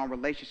identity on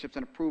relationships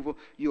and approval,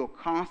 you'll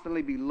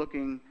constantly be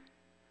looking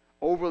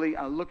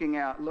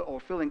at or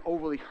feeling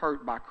overly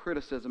hurt by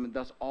criticism and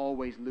thus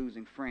always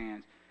losing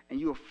friends. And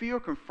you'll fear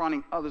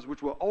confronting others,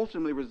 which will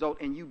ultimately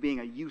result in you being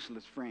a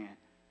useless friend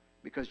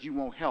because you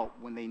won't help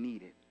when they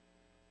need it.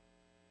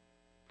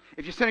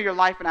 If you center your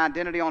life and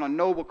identity on a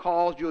noble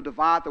cause, you'll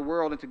divide the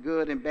world into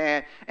good and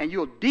bad, and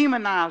you'll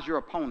demonize your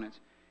opponents.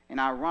 And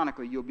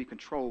ironically, you'll be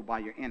controlled by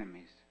your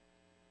enemies.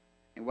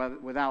 And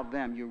without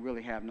them, you'll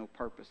really have no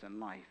purpose in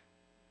life.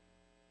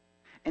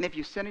 And if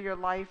you center your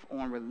life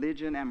on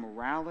religion and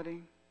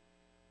morality,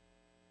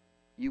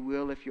 you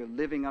will, if you're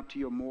living up to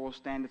your moral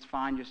standards,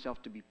 find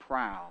yourself to be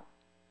proud,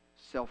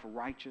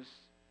 self-righteous,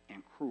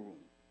 and cruel.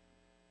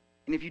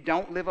 And if you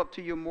don't live up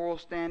to your moral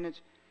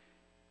standards,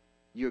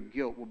 your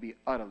guilt will be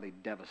utterly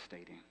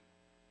devastating.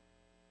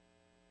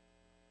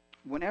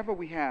 Whenever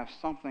we have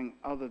something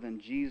other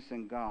than Jesus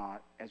and God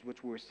as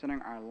which we're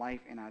centering our life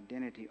and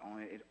identity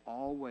on it, it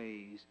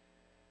always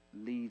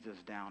leads us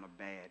down a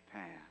bad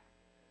path.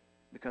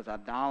 Because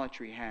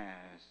idolatry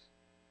has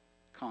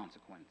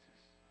consequences.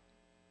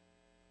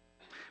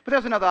 But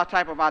there's another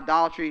type of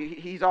idolatry.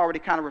 He's already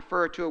kind of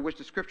referred to it, which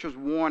the scriptures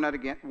warn us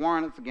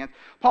against.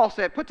 Paul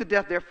said, "Put to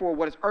death, therefore,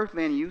 what is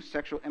earthly in you,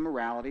 sexual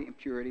immorality,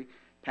 impurity,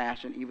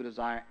 passion, evil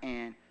desire,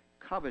 and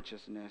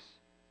covetousness,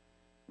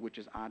 which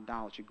is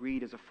idolatry."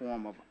 Greed is a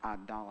form of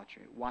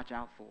idolatry. Watch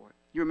out for it.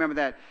 You remember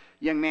that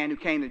young man who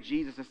came to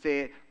Jesus and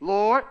said,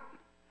 "Lord,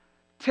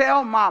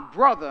 tell my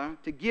brother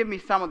to give me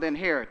some of the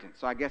inheritance."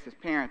 So I guess his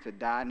parents had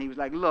died, and he was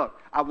like,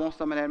 "Look, I want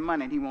some of that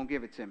money," and he won't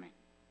give it to me.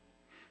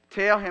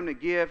 Tell him to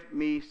give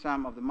me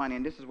some of the money.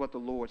 And this is what the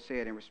Lord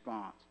said in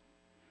response.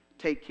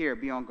 "Take care,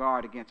 be on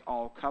guard against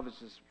all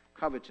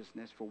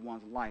covetousness, for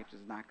one's life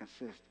does not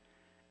consist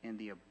in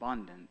the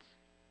abundance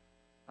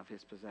of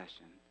his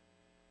possessions."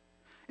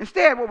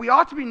 Instead, what we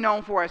ought to be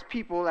known for as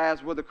people,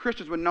 as what the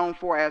Christians were known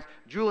for, as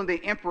Julian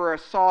the Emperor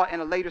saw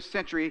in a later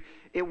century,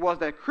 it was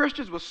that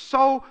Christians were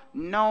so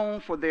known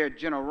for their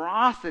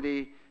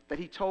generosity that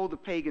he told the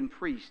pagan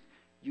priest,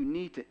 "You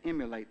need to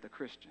emulate the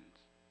Christians."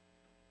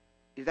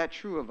 Is that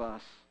true of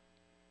us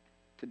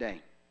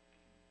today?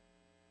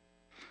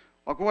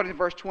 According to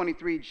verse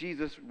 23,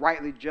 Jesus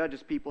rightly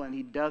judges people, and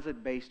he does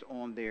it based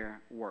on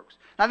their works.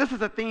 Now, this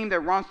is a theme that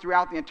runs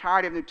throughout the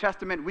entirety of the New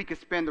Testament. We could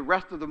spend the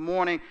rest of the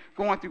morning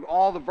going through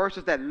all the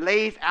verses that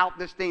lays out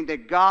this thing,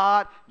 that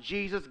God,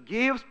 Jesus,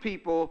 gives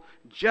people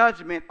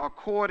judgment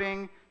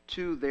according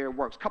to their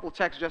works. A couple of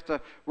texts just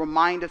to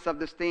remind us of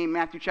this theme.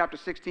 Matthew chapter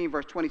 16,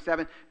 verse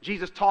 27.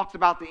 Jesus talks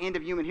about the end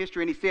of human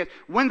history, and he says,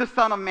 "When the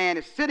Son of Man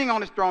is sitting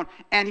on his throne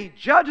and he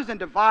judges and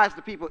divides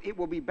the people, it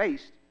will be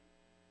based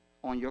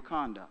on your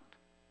conduct."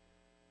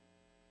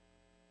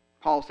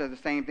 Paul says the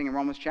same thing in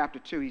Romans chapter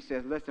 2. He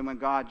says, listen, when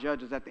God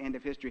judges at the end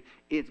of history,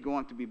 it's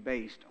going to be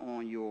based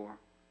on your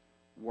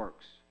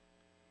works.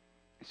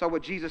 And so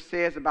what Jesus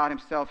says about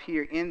himself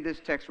here in this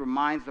text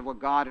reminds us of what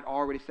God had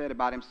already said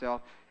about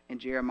himself in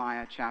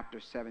Jeremiah chapter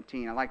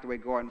 17. I like the way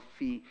Gordon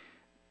Fee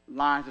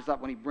lines this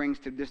up when he brings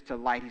this to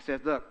light. He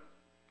says, look,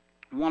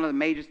 one of the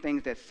major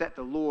things that set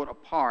the Lord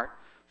apart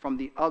from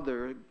the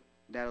other,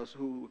 those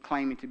who were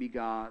claiming to be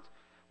gods,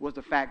 was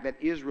the fact that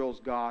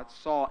Israel's God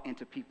saw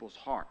into people's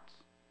hearts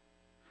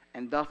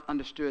and thus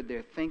understood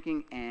their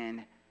thinking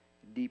and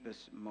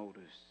deepest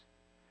motives.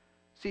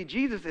 See,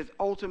 Jesus is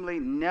ultimately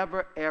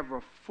never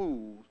ever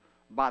fooled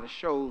by the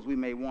shows we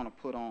may want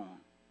to put on.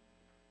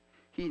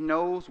 He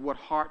knows what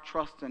heart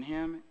trusts in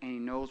him, and he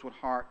knows what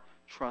heart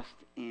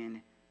trusts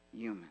in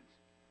humans.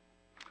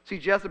 See,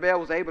 Jezebel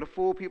was able to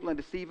fool people and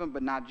deceive them,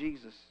 but not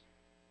Jesus.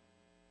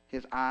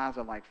 His eyes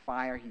are like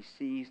fire. He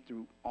sees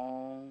through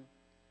all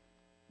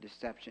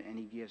deception, and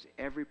he gives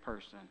every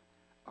person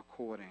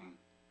according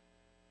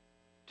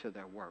to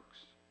their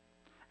works.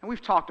 And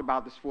we've talked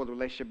about this for the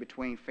relationship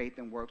between faith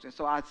and works. And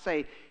so I'd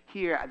say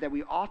here that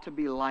we ought to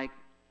be like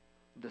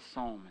the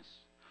psalmist,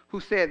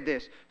 who said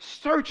this,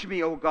 "Search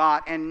me, O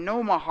God, and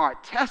know my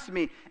heart. Test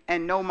me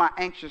and know my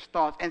anxious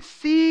thoughts, and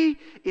see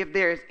if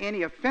there is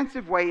any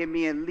offensive way in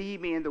me, and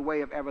lead me in the way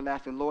of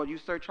everlasting." Lord, you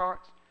search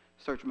hearts,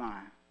 search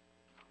mine.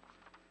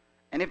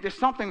 And if there's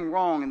something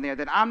wrong in there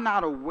that I'm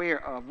not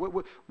aware of,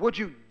 would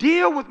you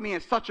deal with me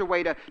in such a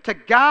way to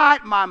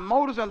guide my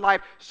motives in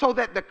life so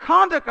that the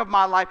conduct of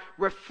my life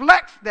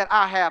reflects that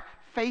I have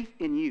faith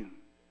in you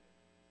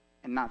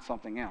and not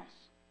something else?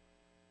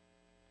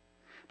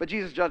 But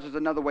Jesus judges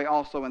another way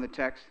also in the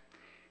text.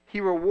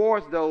 He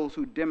rewards those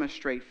who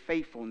demonstrate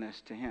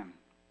faithfulness to him.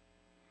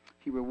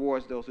 He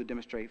rewards those who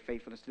demonstrate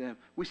faithfulness to him.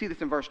 We see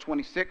this in verse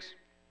 26.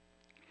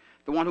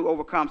 The one who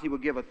overcomes, he will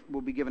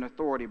be given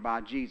authority by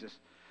Jesus.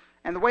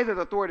 And the way that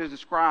authority is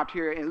described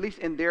here, at least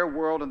in their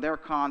world and their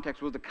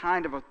context, was the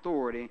kind of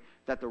authority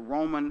that the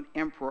Roman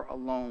emperor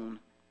alone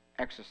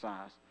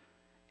exercised.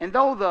 And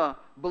though the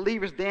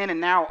believers then and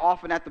now are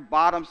often at the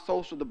bottom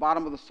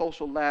of the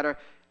social ladder,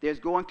 there's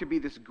going to be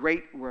this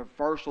great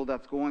reversal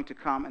that's going to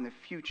come in the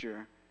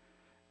future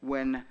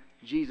when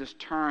Jesus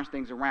turns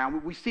things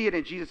around. We see it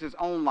in Jesus'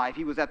 own life.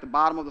 He was at the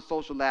bottom of the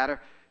social ladder.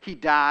 He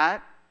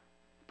died,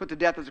 put to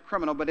death as a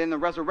criminal, but in the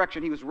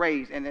resurrection he was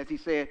raised. And as he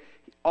said,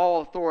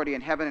 all authority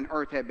in heaven and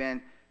earth had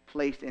been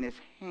placed in his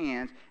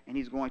hands, and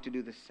he's going to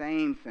do the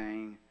same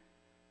thing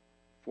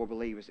for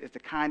believers. It's the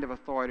kind of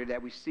authority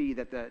that we see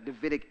that the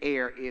Davidic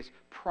heir is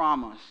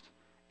promised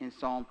in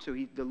Psalm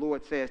 2. The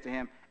Lord says to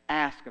him,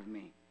 ask of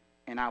me,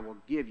 and I will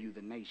give you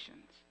the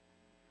nations.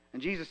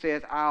 And Jesus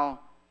says, I'll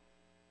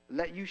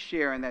let you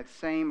share in that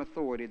same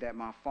authority that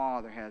my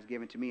Father has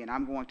given to me, and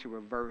I'm going to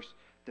reverse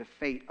the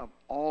fate of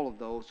all of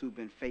those who've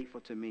been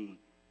faithful to me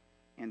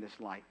in this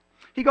life.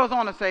 He goes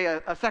on to say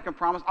a second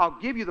promise, I'll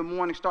give you the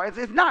morning star.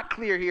 It's not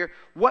clear here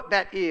what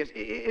that is.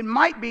 It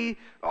might be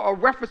a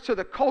reference to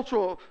the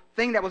cultural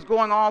thing that was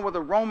going on where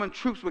the Roman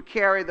troops would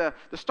carry the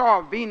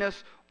Star of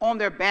Venus on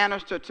their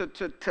banners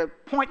to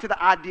point to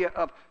the idea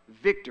of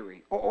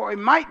victory. Or it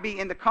might be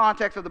in the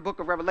context of the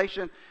book of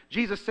Revelation.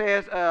 Jesus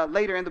says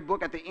later in the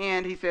book at the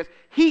end, he says,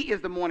 he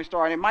is the morning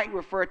star. And it might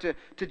refer to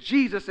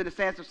Jesus in the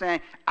sense of saying,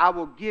 I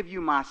will give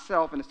you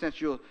myself, in the sense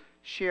you'll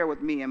share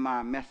with me in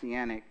my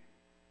messianic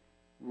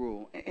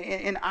rule.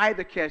 In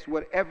either case,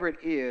 whatever it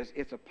is,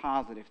 it's a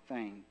positive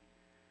thing.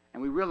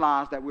 And we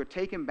realize that we're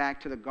taken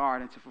back to the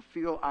garden to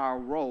fulfill our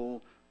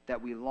role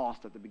that we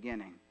lost at the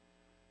beginning,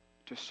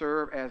 to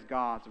serve as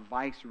God's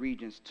vice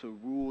regents, to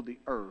rule the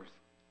earth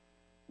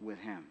with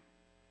him.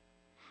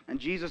 And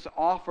Jesus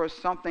offers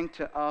something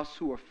to us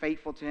who are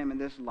faithful to him in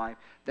this life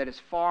that is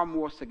far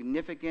more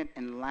significant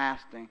and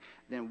lasting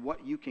than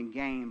what you can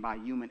gain by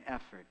human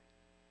effort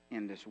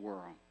in this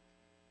world.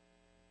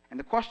 And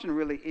the question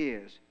really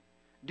is,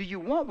 do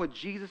you want what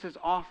Jesus is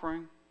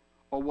offering,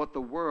 or what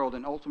the world,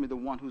 and ultimately the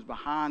one who's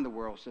behind the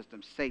world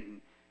system, Satan,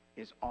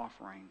 is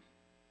offering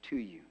to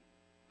you?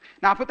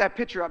 Now, I put that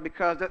picture up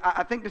because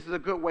I think this is a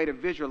good way to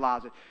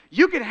visualize it.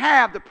 You can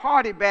have the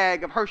party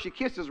bag of Hershey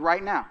Kisses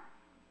right now.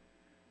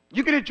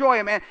 You can enjoy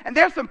them, and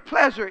there's some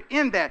pleasure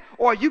in that.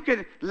 Or you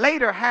can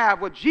later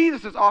have what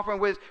Jesus is offering,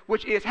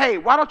 which is, hey,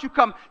 why don't you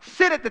come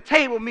sit at the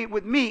table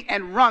with me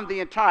and run the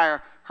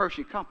entire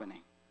Hershey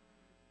company?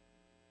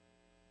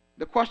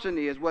 The question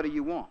is, what do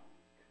you want?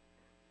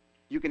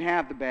 You can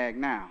have the bag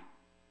now,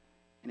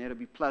 and it'll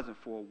be pleasant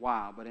for a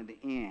while, but in the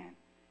end,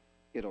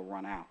 it'll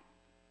run out.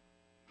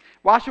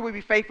 Why should we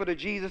be faithful to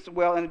Jesus?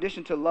 Well, in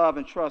addition to love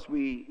and trust,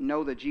 we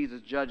know that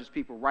Jesus judges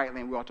people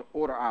rightly, and we ought to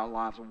order our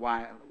lives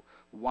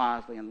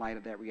wisely in light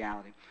of that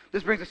reality.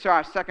 This brings us to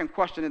our second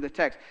question in the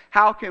text.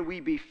 How can we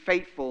be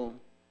faithful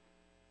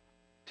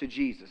to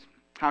Jesus?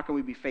 How can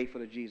we be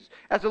faithful to Jesus?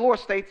 As the Lord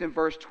states in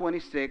verse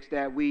 26,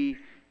 that we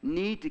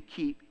need to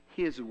keep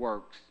his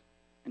works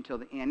until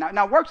the end.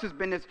 Now, works has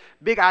been this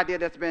big idea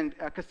that's been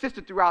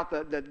consistent throughout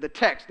the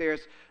text.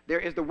 There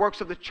is the works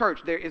of the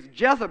church. There is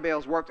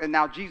Jezebel's works, and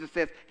now Jesus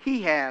says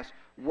he has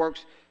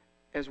works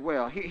as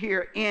well.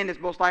 Here, end is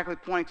most likely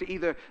pointing to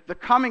either the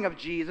coming of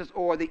Jesus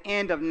or the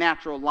end of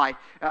natural life.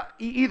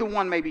 Either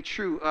one may be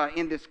true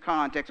in this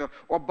context,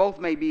 or both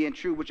may be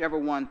true, whichever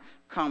one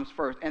comes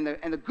first. And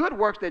the good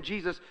works that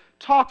Jesus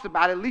talks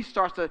about at least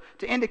starts to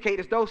indicate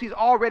is those he's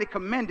already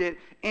commended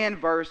in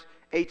verse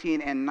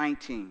 18 and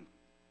 19.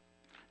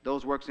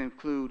 Those works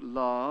include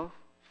love,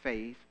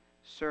 faith,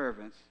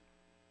 servants,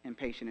 and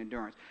patient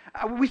endurance.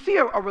 We see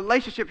a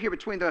relationship here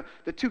between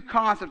the two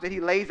concepts that he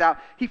lays out.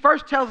 He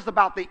first tells us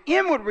about the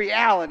inward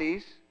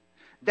realities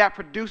that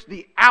produce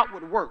the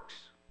outward works.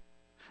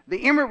 The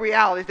inward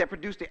realities that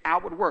produce the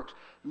outward works.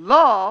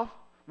 Love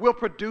will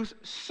produce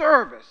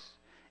service,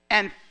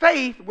 and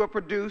faith will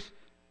produce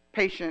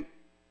patient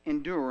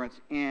endurance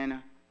in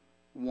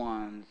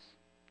one's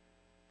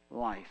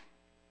life.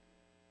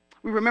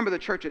 We remember the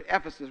church at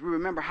Ephesus. We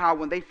remember how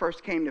when they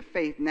first came to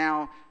faith,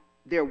 now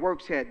their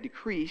works had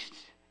decreased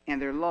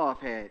and their love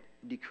had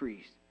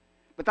decreased.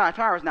 But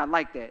Thyatira is not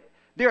like that.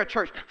 They're a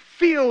church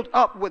filled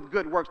up with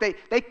good works.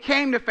 They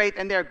came to faith,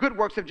 and their good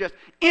works have just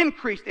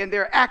increased, and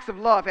their acts of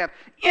love have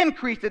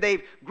increased, and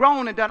they've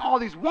grown and done all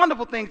these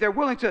wonderful things. They're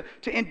willing to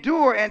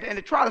endure and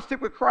to try to stick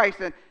with Christ,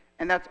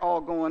 and that's all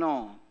going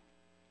on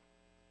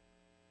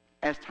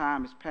as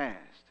time has passed.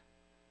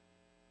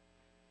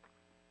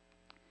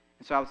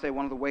 And so I would say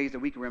one of the ways that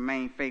we can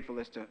remain faithful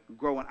is to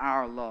grow in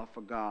our love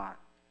for God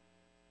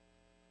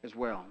as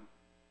well.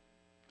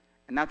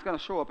 And that's going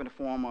to show up in the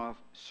form of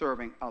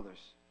serving others.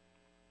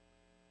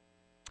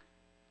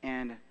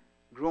 And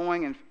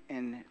growing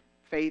in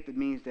faith, it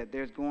means that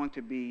there's going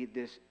to be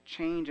this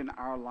change in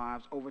our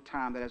lives over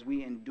time, that as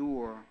we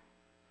endure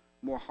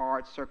more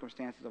hard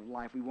circumstances of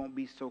life, we won't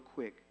be so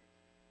quick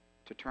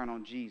to turn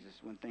on Jesus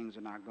when things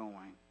are not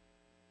going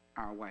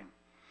our way.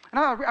 And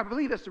I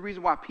believe that's the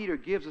reason why Peter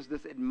gives us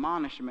this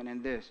admonishment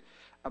in this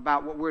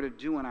about what we're to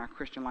do in our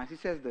Christian lives. He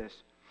says this,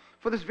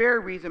 for this very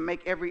reason,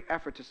 make every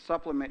effort to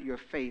supplement your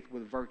faith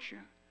with virtue,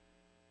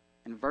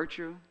 and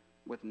virtue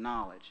with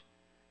knowledge,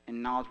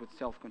 and knowledge with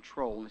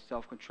self-control, and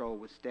self-control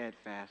with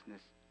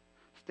steadfastness,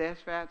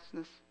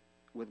 steadfastness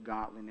with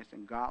godliness,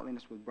 and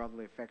godliness with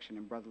brotherly affection,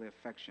 and brotherly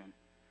affection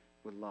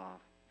with love.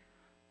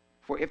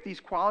 For if these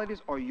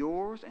qualities are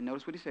yours, and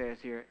notice what he says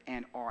here,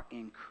 and are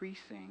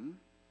increasing,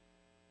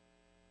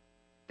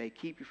 they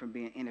keep you from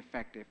being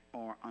ineffective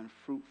or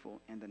unfruitful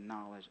in the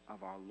knowledge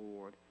of our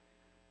Lord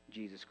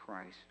Jesus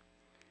Christ.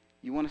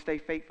 You want to stay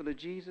faithful to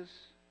Jesus?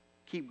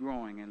 Keep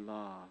growing in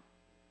love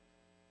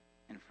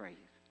and faith.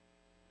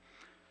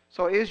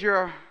 So is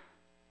your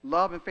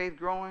love and faith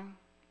growing?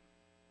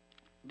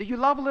 Do you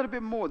love a little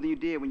bit more than you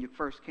did when you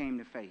first came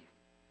to faith?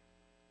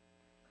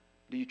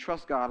 Do you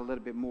trust God a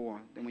little bit more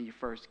than when you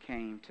first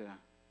came to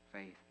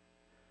faith?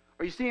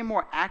 Are you seeing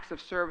more acts of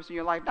service in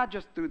your life, not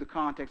just through the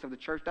context of the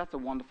church, that's a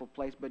wonderful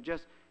place, but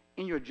just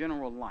in your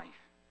general life?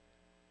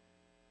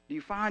 Do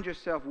you find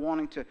yourself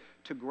wanting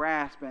to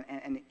grasp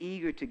and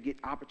eager to get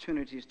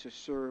opportunities to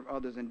serve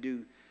others and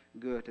do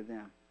good to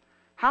them?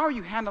 How are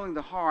you handling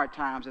the hard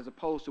times as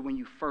opposed to when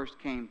you first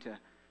came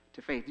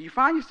to faith? Do you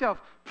find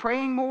yourself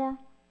praying more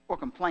or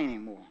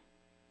complaining more?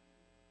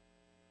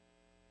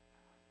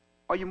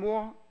 Are you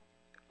more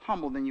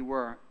humble than you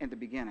were in the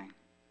beginning?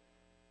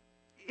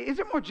 Is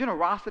there more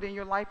generosity in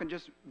your life in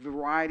just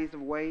varieties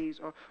of ways?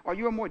 Or are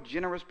you a more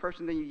generous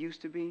person than you used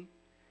to be?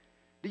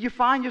 Do you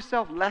find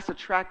yourself less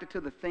attracted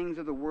to the things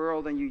of the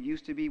world than you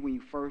used to be when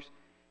you first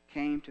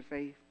came to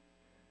faith?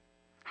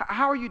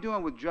 How are you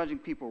doing with judging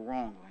people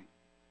wrongly?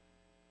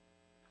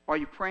 Are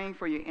you praying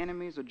for your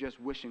enemies or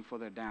just wishing for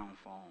their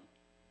downfall?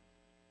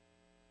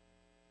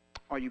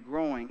 Are you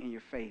growing in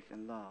your faith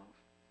and love?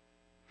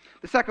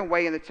 The second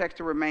way in the text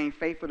to remain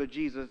faithful to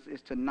Jesus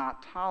is to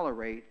not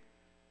tolerate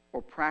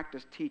or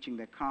practice teaching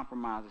that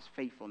compromises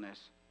faithfulness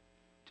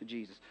to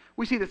Jesus.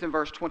 We see this in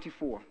verse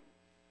 24.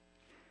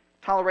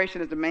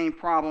 Toleration is the main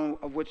problem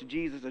of which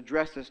Jesus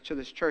addresses to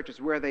this church. It's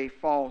where they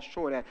fall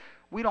short at.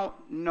 We don't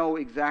know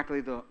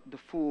exactly the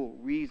full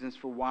reasons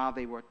for why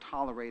they were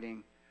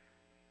tolerating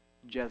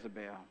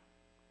Jezebel.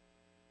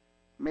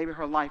 Maybe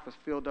her life was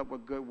filled up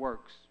with good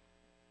works.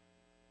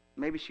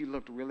 Maybe she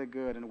looked really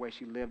good in the way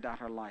she lived out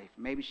her life.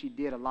 Maybe she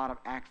did a lot of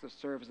acts of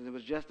service, and it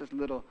was just this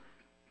little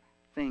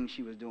thing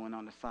she was doing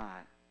on the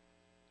side.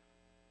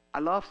 I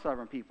love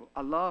serving people.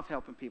 I love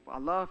helping people. I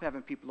love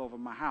having people over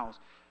my house.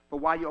 But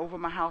while you're over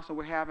my house and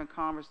we're having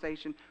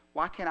conversation,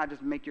 why can't I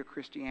just make your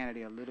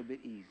Christianity a little bit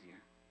easier?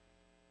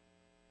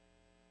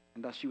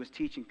 And thus she was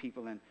teaching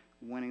people and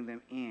winning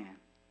them in.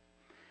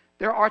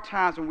 There are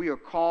times when we are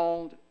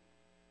called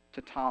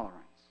to tolerance.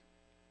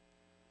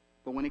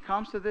 But when it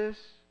comes to this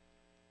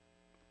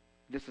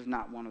is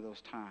not one of those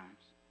times.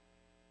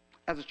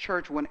 As a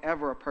church,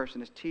 whenever a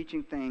person is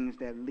teaching things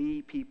that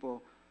lead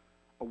people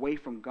away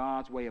from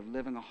God's way of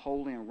living a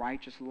holy and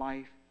righteous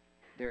life,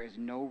 there is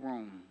no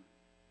room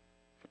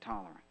for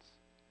tolerance.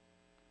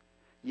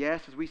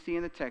 Yes, as we see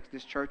in the text,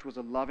 this church was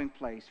a loving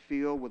place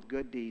filled with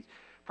good deeds.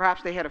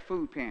 Perhaps they had a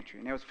food pantry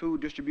and there was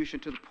food distribution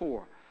to the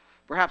poor.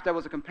 Perhaps there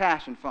was a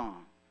compassion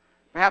fund.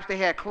 Perhaps they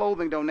had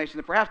clothing donations.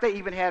 And perhaps they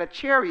even had a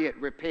chariot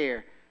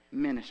repair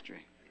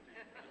ministry.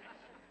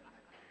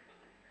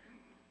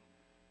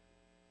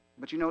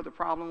 But you know what the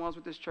problem was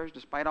with this church,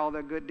 despite all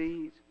their good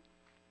deeds?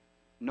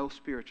 No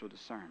spiritual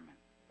discernment.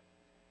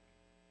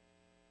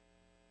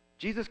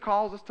 Jesus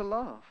calls us to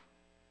love.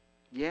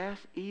 Yes,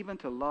 even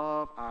to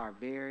love our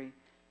very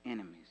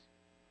enemies.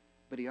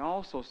 But he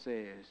also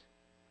says,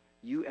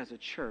 you as a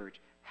church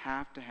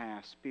have to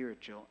have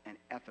spiritual and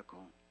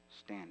ethical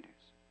standards.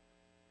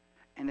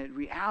 And the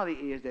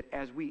reality is that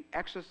as we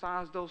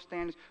exercise those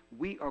standards,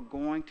 we are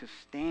going to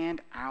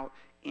stand out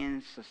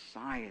in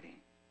society.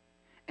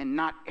 And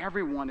not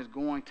everyone is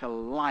going to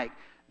like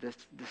the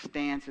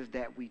stances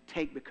that we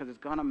take because it's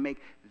going to make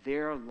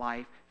their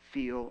life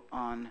feel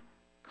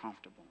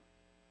uncomfortable.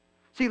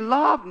 See,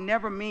 love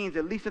never means,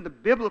 at least in the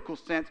biblical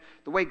sense,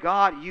 the way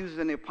God uses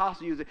it and the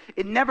apostle uses it,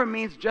 it never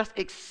means just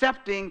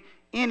accepting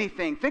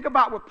anything. Think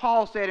about what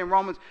Paul said in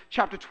Romans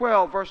chapter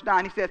 12, verse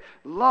 9. He says,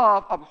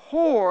 love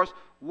abhors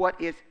what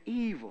is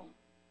evil.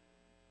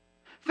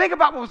 Think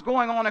about what was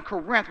going on in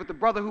Corinth with the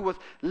brother who was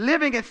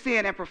living in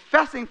sin and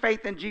professing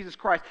faith in Jesus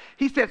Christ.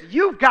 He says,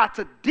 you've got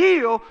to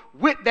deal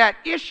with that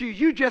issue.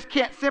 You just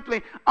can't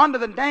simply, under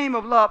the name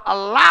of love,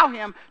 allow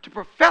him to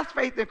profess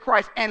faith in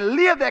Christ and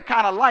live that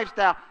kind of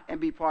lifestyle and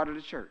be part of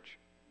the church.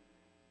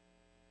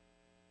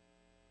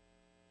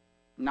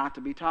 Not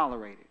to be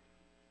tolerated.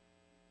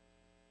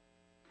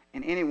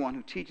 And anyone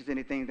who teaches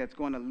anything that's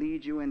going to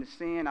lead you into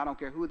sin, I don't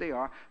care who they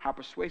are, how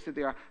persuasive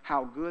they are,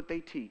 how good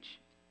they teach,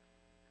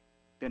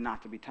 they're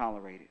not to be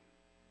tolerated.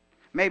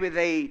 Maybe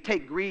they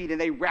take greed and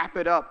they wrap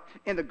it up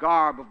in the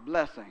garb of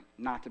blessing,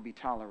 not to be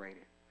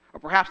tolerated. Or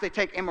perhaps they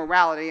take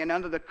immorality and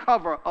under the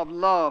cover of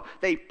love,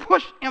 they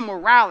push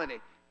immorality,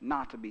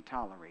 not to be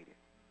tolerated.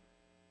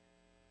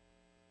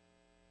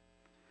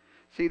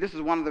 See, this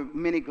is one of the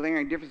many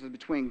glaring differences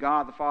between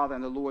God the Father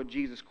and the Lord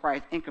Jesus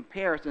Christ in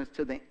comparisons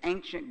to the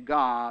ancient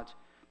gods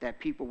that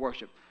people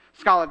worship.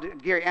 Scholar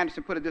Gary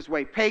Anderson put it this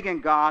way: pagan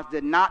gods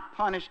did not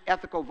punish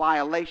ethical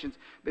violations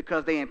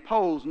because they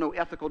imposed no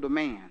ethical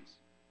demands.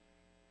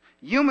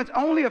 Humans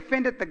only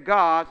offended the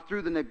gods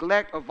through the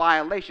neglect or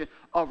violation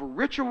of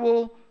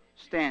ritual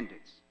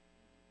standards.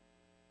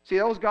 See,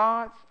 those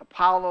gods,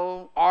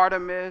 Apollo,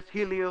 Artemis,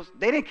 Helios,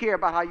 they didn't care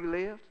about how you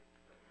lived.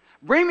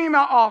 Bring me my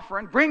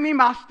offering, bring me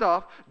my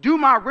stuff, do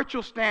my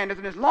ritual standards,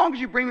 and as long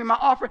as you bring me my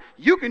offering,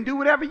 you can do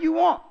whatever you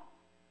want.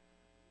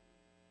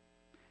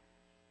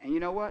 And you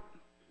know what?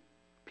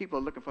 People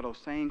are looking for those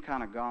same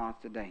kind of gods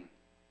today.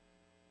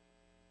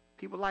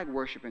 People like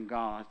worshiping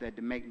gods that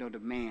make no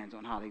demands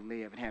on how they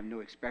live and have no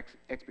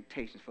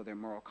expectations for their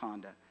moral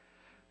conduct.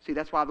 See,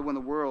 that's why when the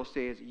world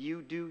says,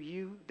 you do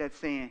you, that's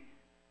saying,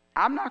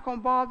 I'm not going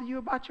to bother you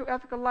about your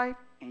ethical life,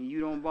 and you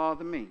don't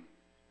bother me.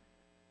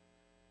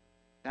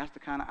 That's the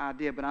kind of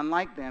idea. But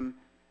unlike them,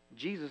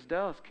 Jesus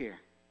does care.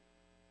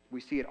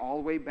 We see it all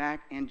the way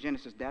back in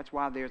Genesis. That's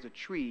why there's a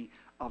tree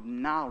of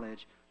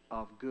knowledge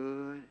of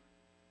good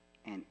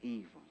and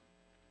evil.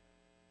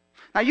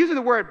 Now, using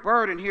the word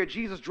burden here,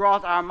 Jesus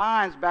draws our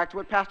minds back to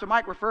what Pastor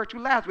Mike referred to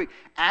last week,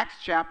 Acts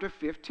chapter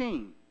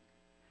 15.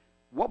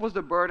 What was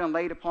the burden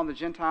laid upon the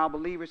Gentile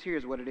believers?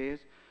 Here's what it is.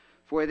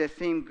 For it has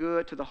seemed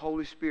good to the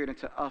Holy Spirit and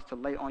to us to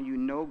lay on you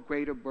no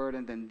greater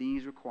burden than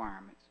these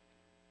requirements,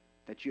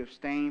 that you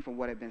abstain from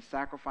what had been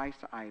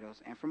sacrificed to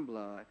idols, and from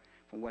blood,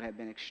 from what had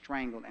been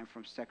strangled, and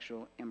from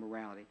sexual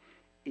immorality.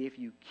 If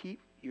you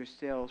keep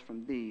yourselves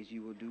from these,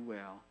 you will do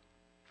well.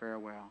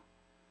 Farewell.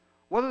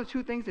 What are the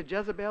two things that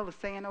Jezebel is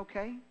saying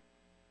okay?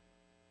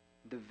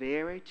 The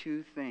very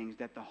two things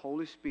that the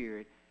Holy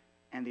Spirit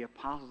and the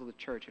apostles of the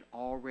church had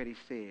already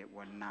said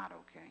were not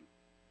okay.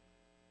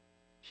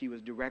 She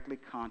was directly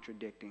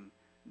contradicting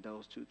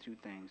those two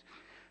things.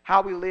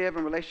 How we live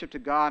in relationship to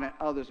God and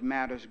others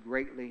matters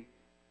greatly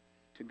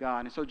to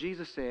God. And so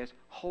Jesus says,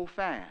 hold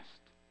fast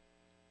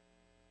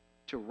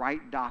to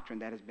right doctrine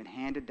that has been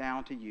handed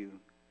down to you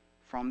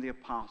from the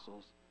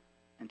apostles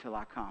until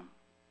I come.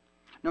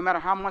 No matter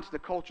how much the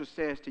culture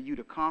says to you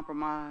to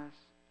compromise,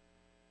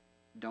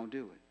 don't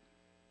do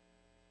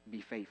it. Be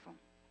faithful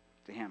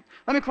to him.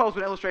 Let me close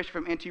with an illustration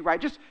from N.T.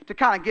 Wright, just to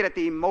kind of get at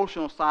the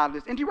emotional side of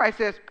this. N.T. Wright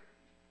says,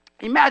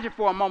 imagine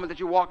for a moment that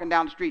you're walking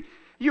down the street.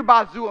 You're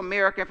by Zoo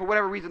America, and for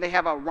whatever reason they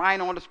have a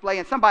rhino on display,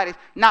 and somebody's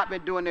not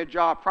been doing their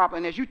job properly.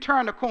 And as you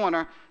turn the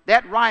corner,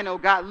 that rhino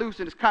got loose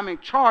and is coming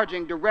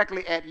charging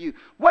directly at you.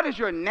 What is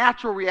your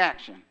natural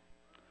reaction?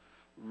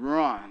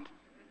 Run.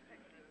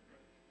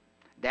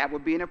 That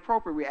would be an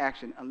appropriate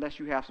reaction unless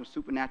you have some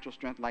supernatural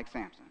strength like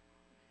Samson.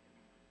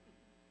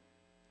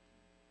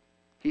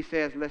 He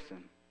says,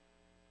 listen,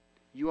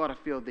 you ought to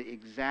feel the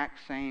exact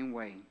same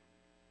way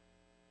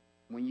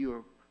when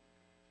you're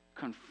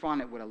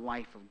confronted with a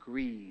life of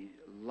greed,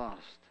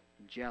 lust,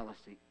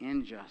 jealousy,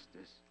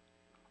 injustice,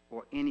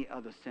 or any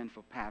other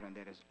sinful pattern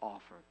that is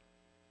offered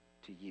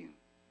to you.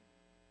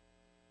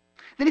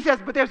 Then he says,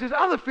 but there's this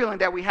other feeling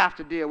that we have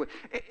to deal with.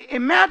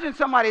 Imagine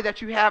somebody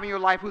that you have in your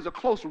life who's a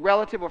close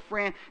relative or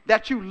friend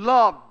that you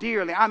love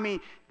dearly. I mean,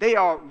 they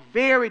are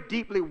very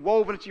deeply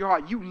woven into your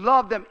heart. You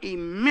love them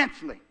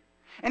immensely.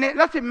 And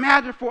let's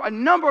imagine for a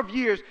number of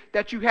years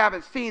that you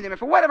haven't seen them. And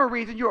for whatever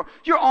reason, you're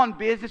on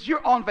business,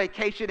 you're on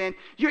vacation, and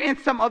you're in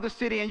some other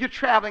city, and you're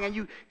traveling, and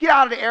you get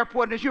out of the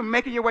airport, and as you're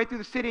making your way through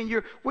the city, and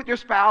you're with your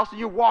spouse, and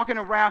you're walking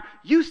around,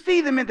 you see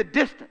them in the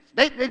distance.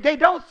 They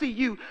don't see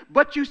you,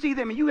 but you see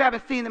them, and you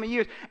haven't seen them in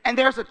years. And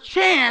there's a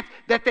chance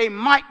that they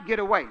might get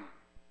away.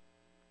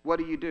 What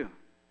do?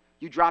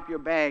 You drop your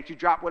bags, you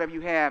drop whatever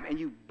you have, and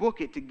you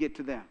book it to get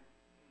to them.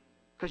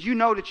 Because you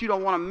know that you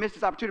don't want to miss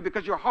this opportunity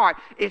because your heart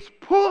is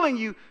pulling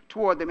you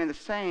toward them in the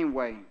same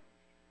way.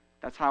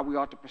 That's how we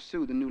ought to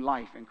pursue the new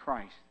life in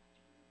Christ.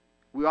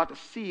 We ought to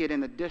see it in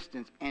the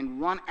distance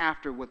and run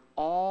after with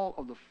all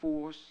of the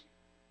force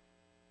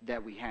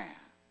that we have.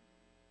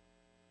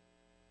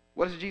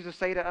 What does Jesus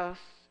say to us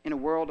in a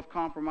world of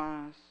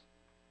compromise?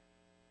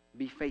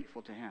 Be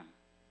faithful to him.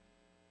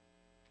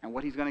 And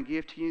what he's going to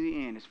give to you in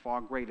the end is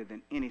far greater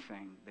than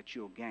anything that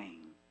you'll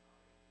gain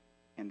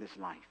in this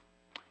life.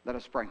 Let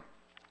us pray.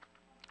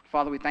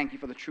 Father, we thank you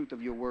for the truth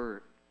of your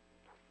word.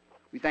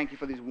 We thank you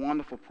for these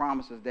wonderful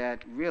promises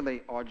that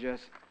really are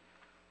just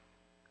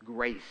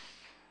grace,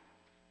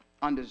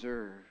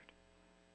 undeserved.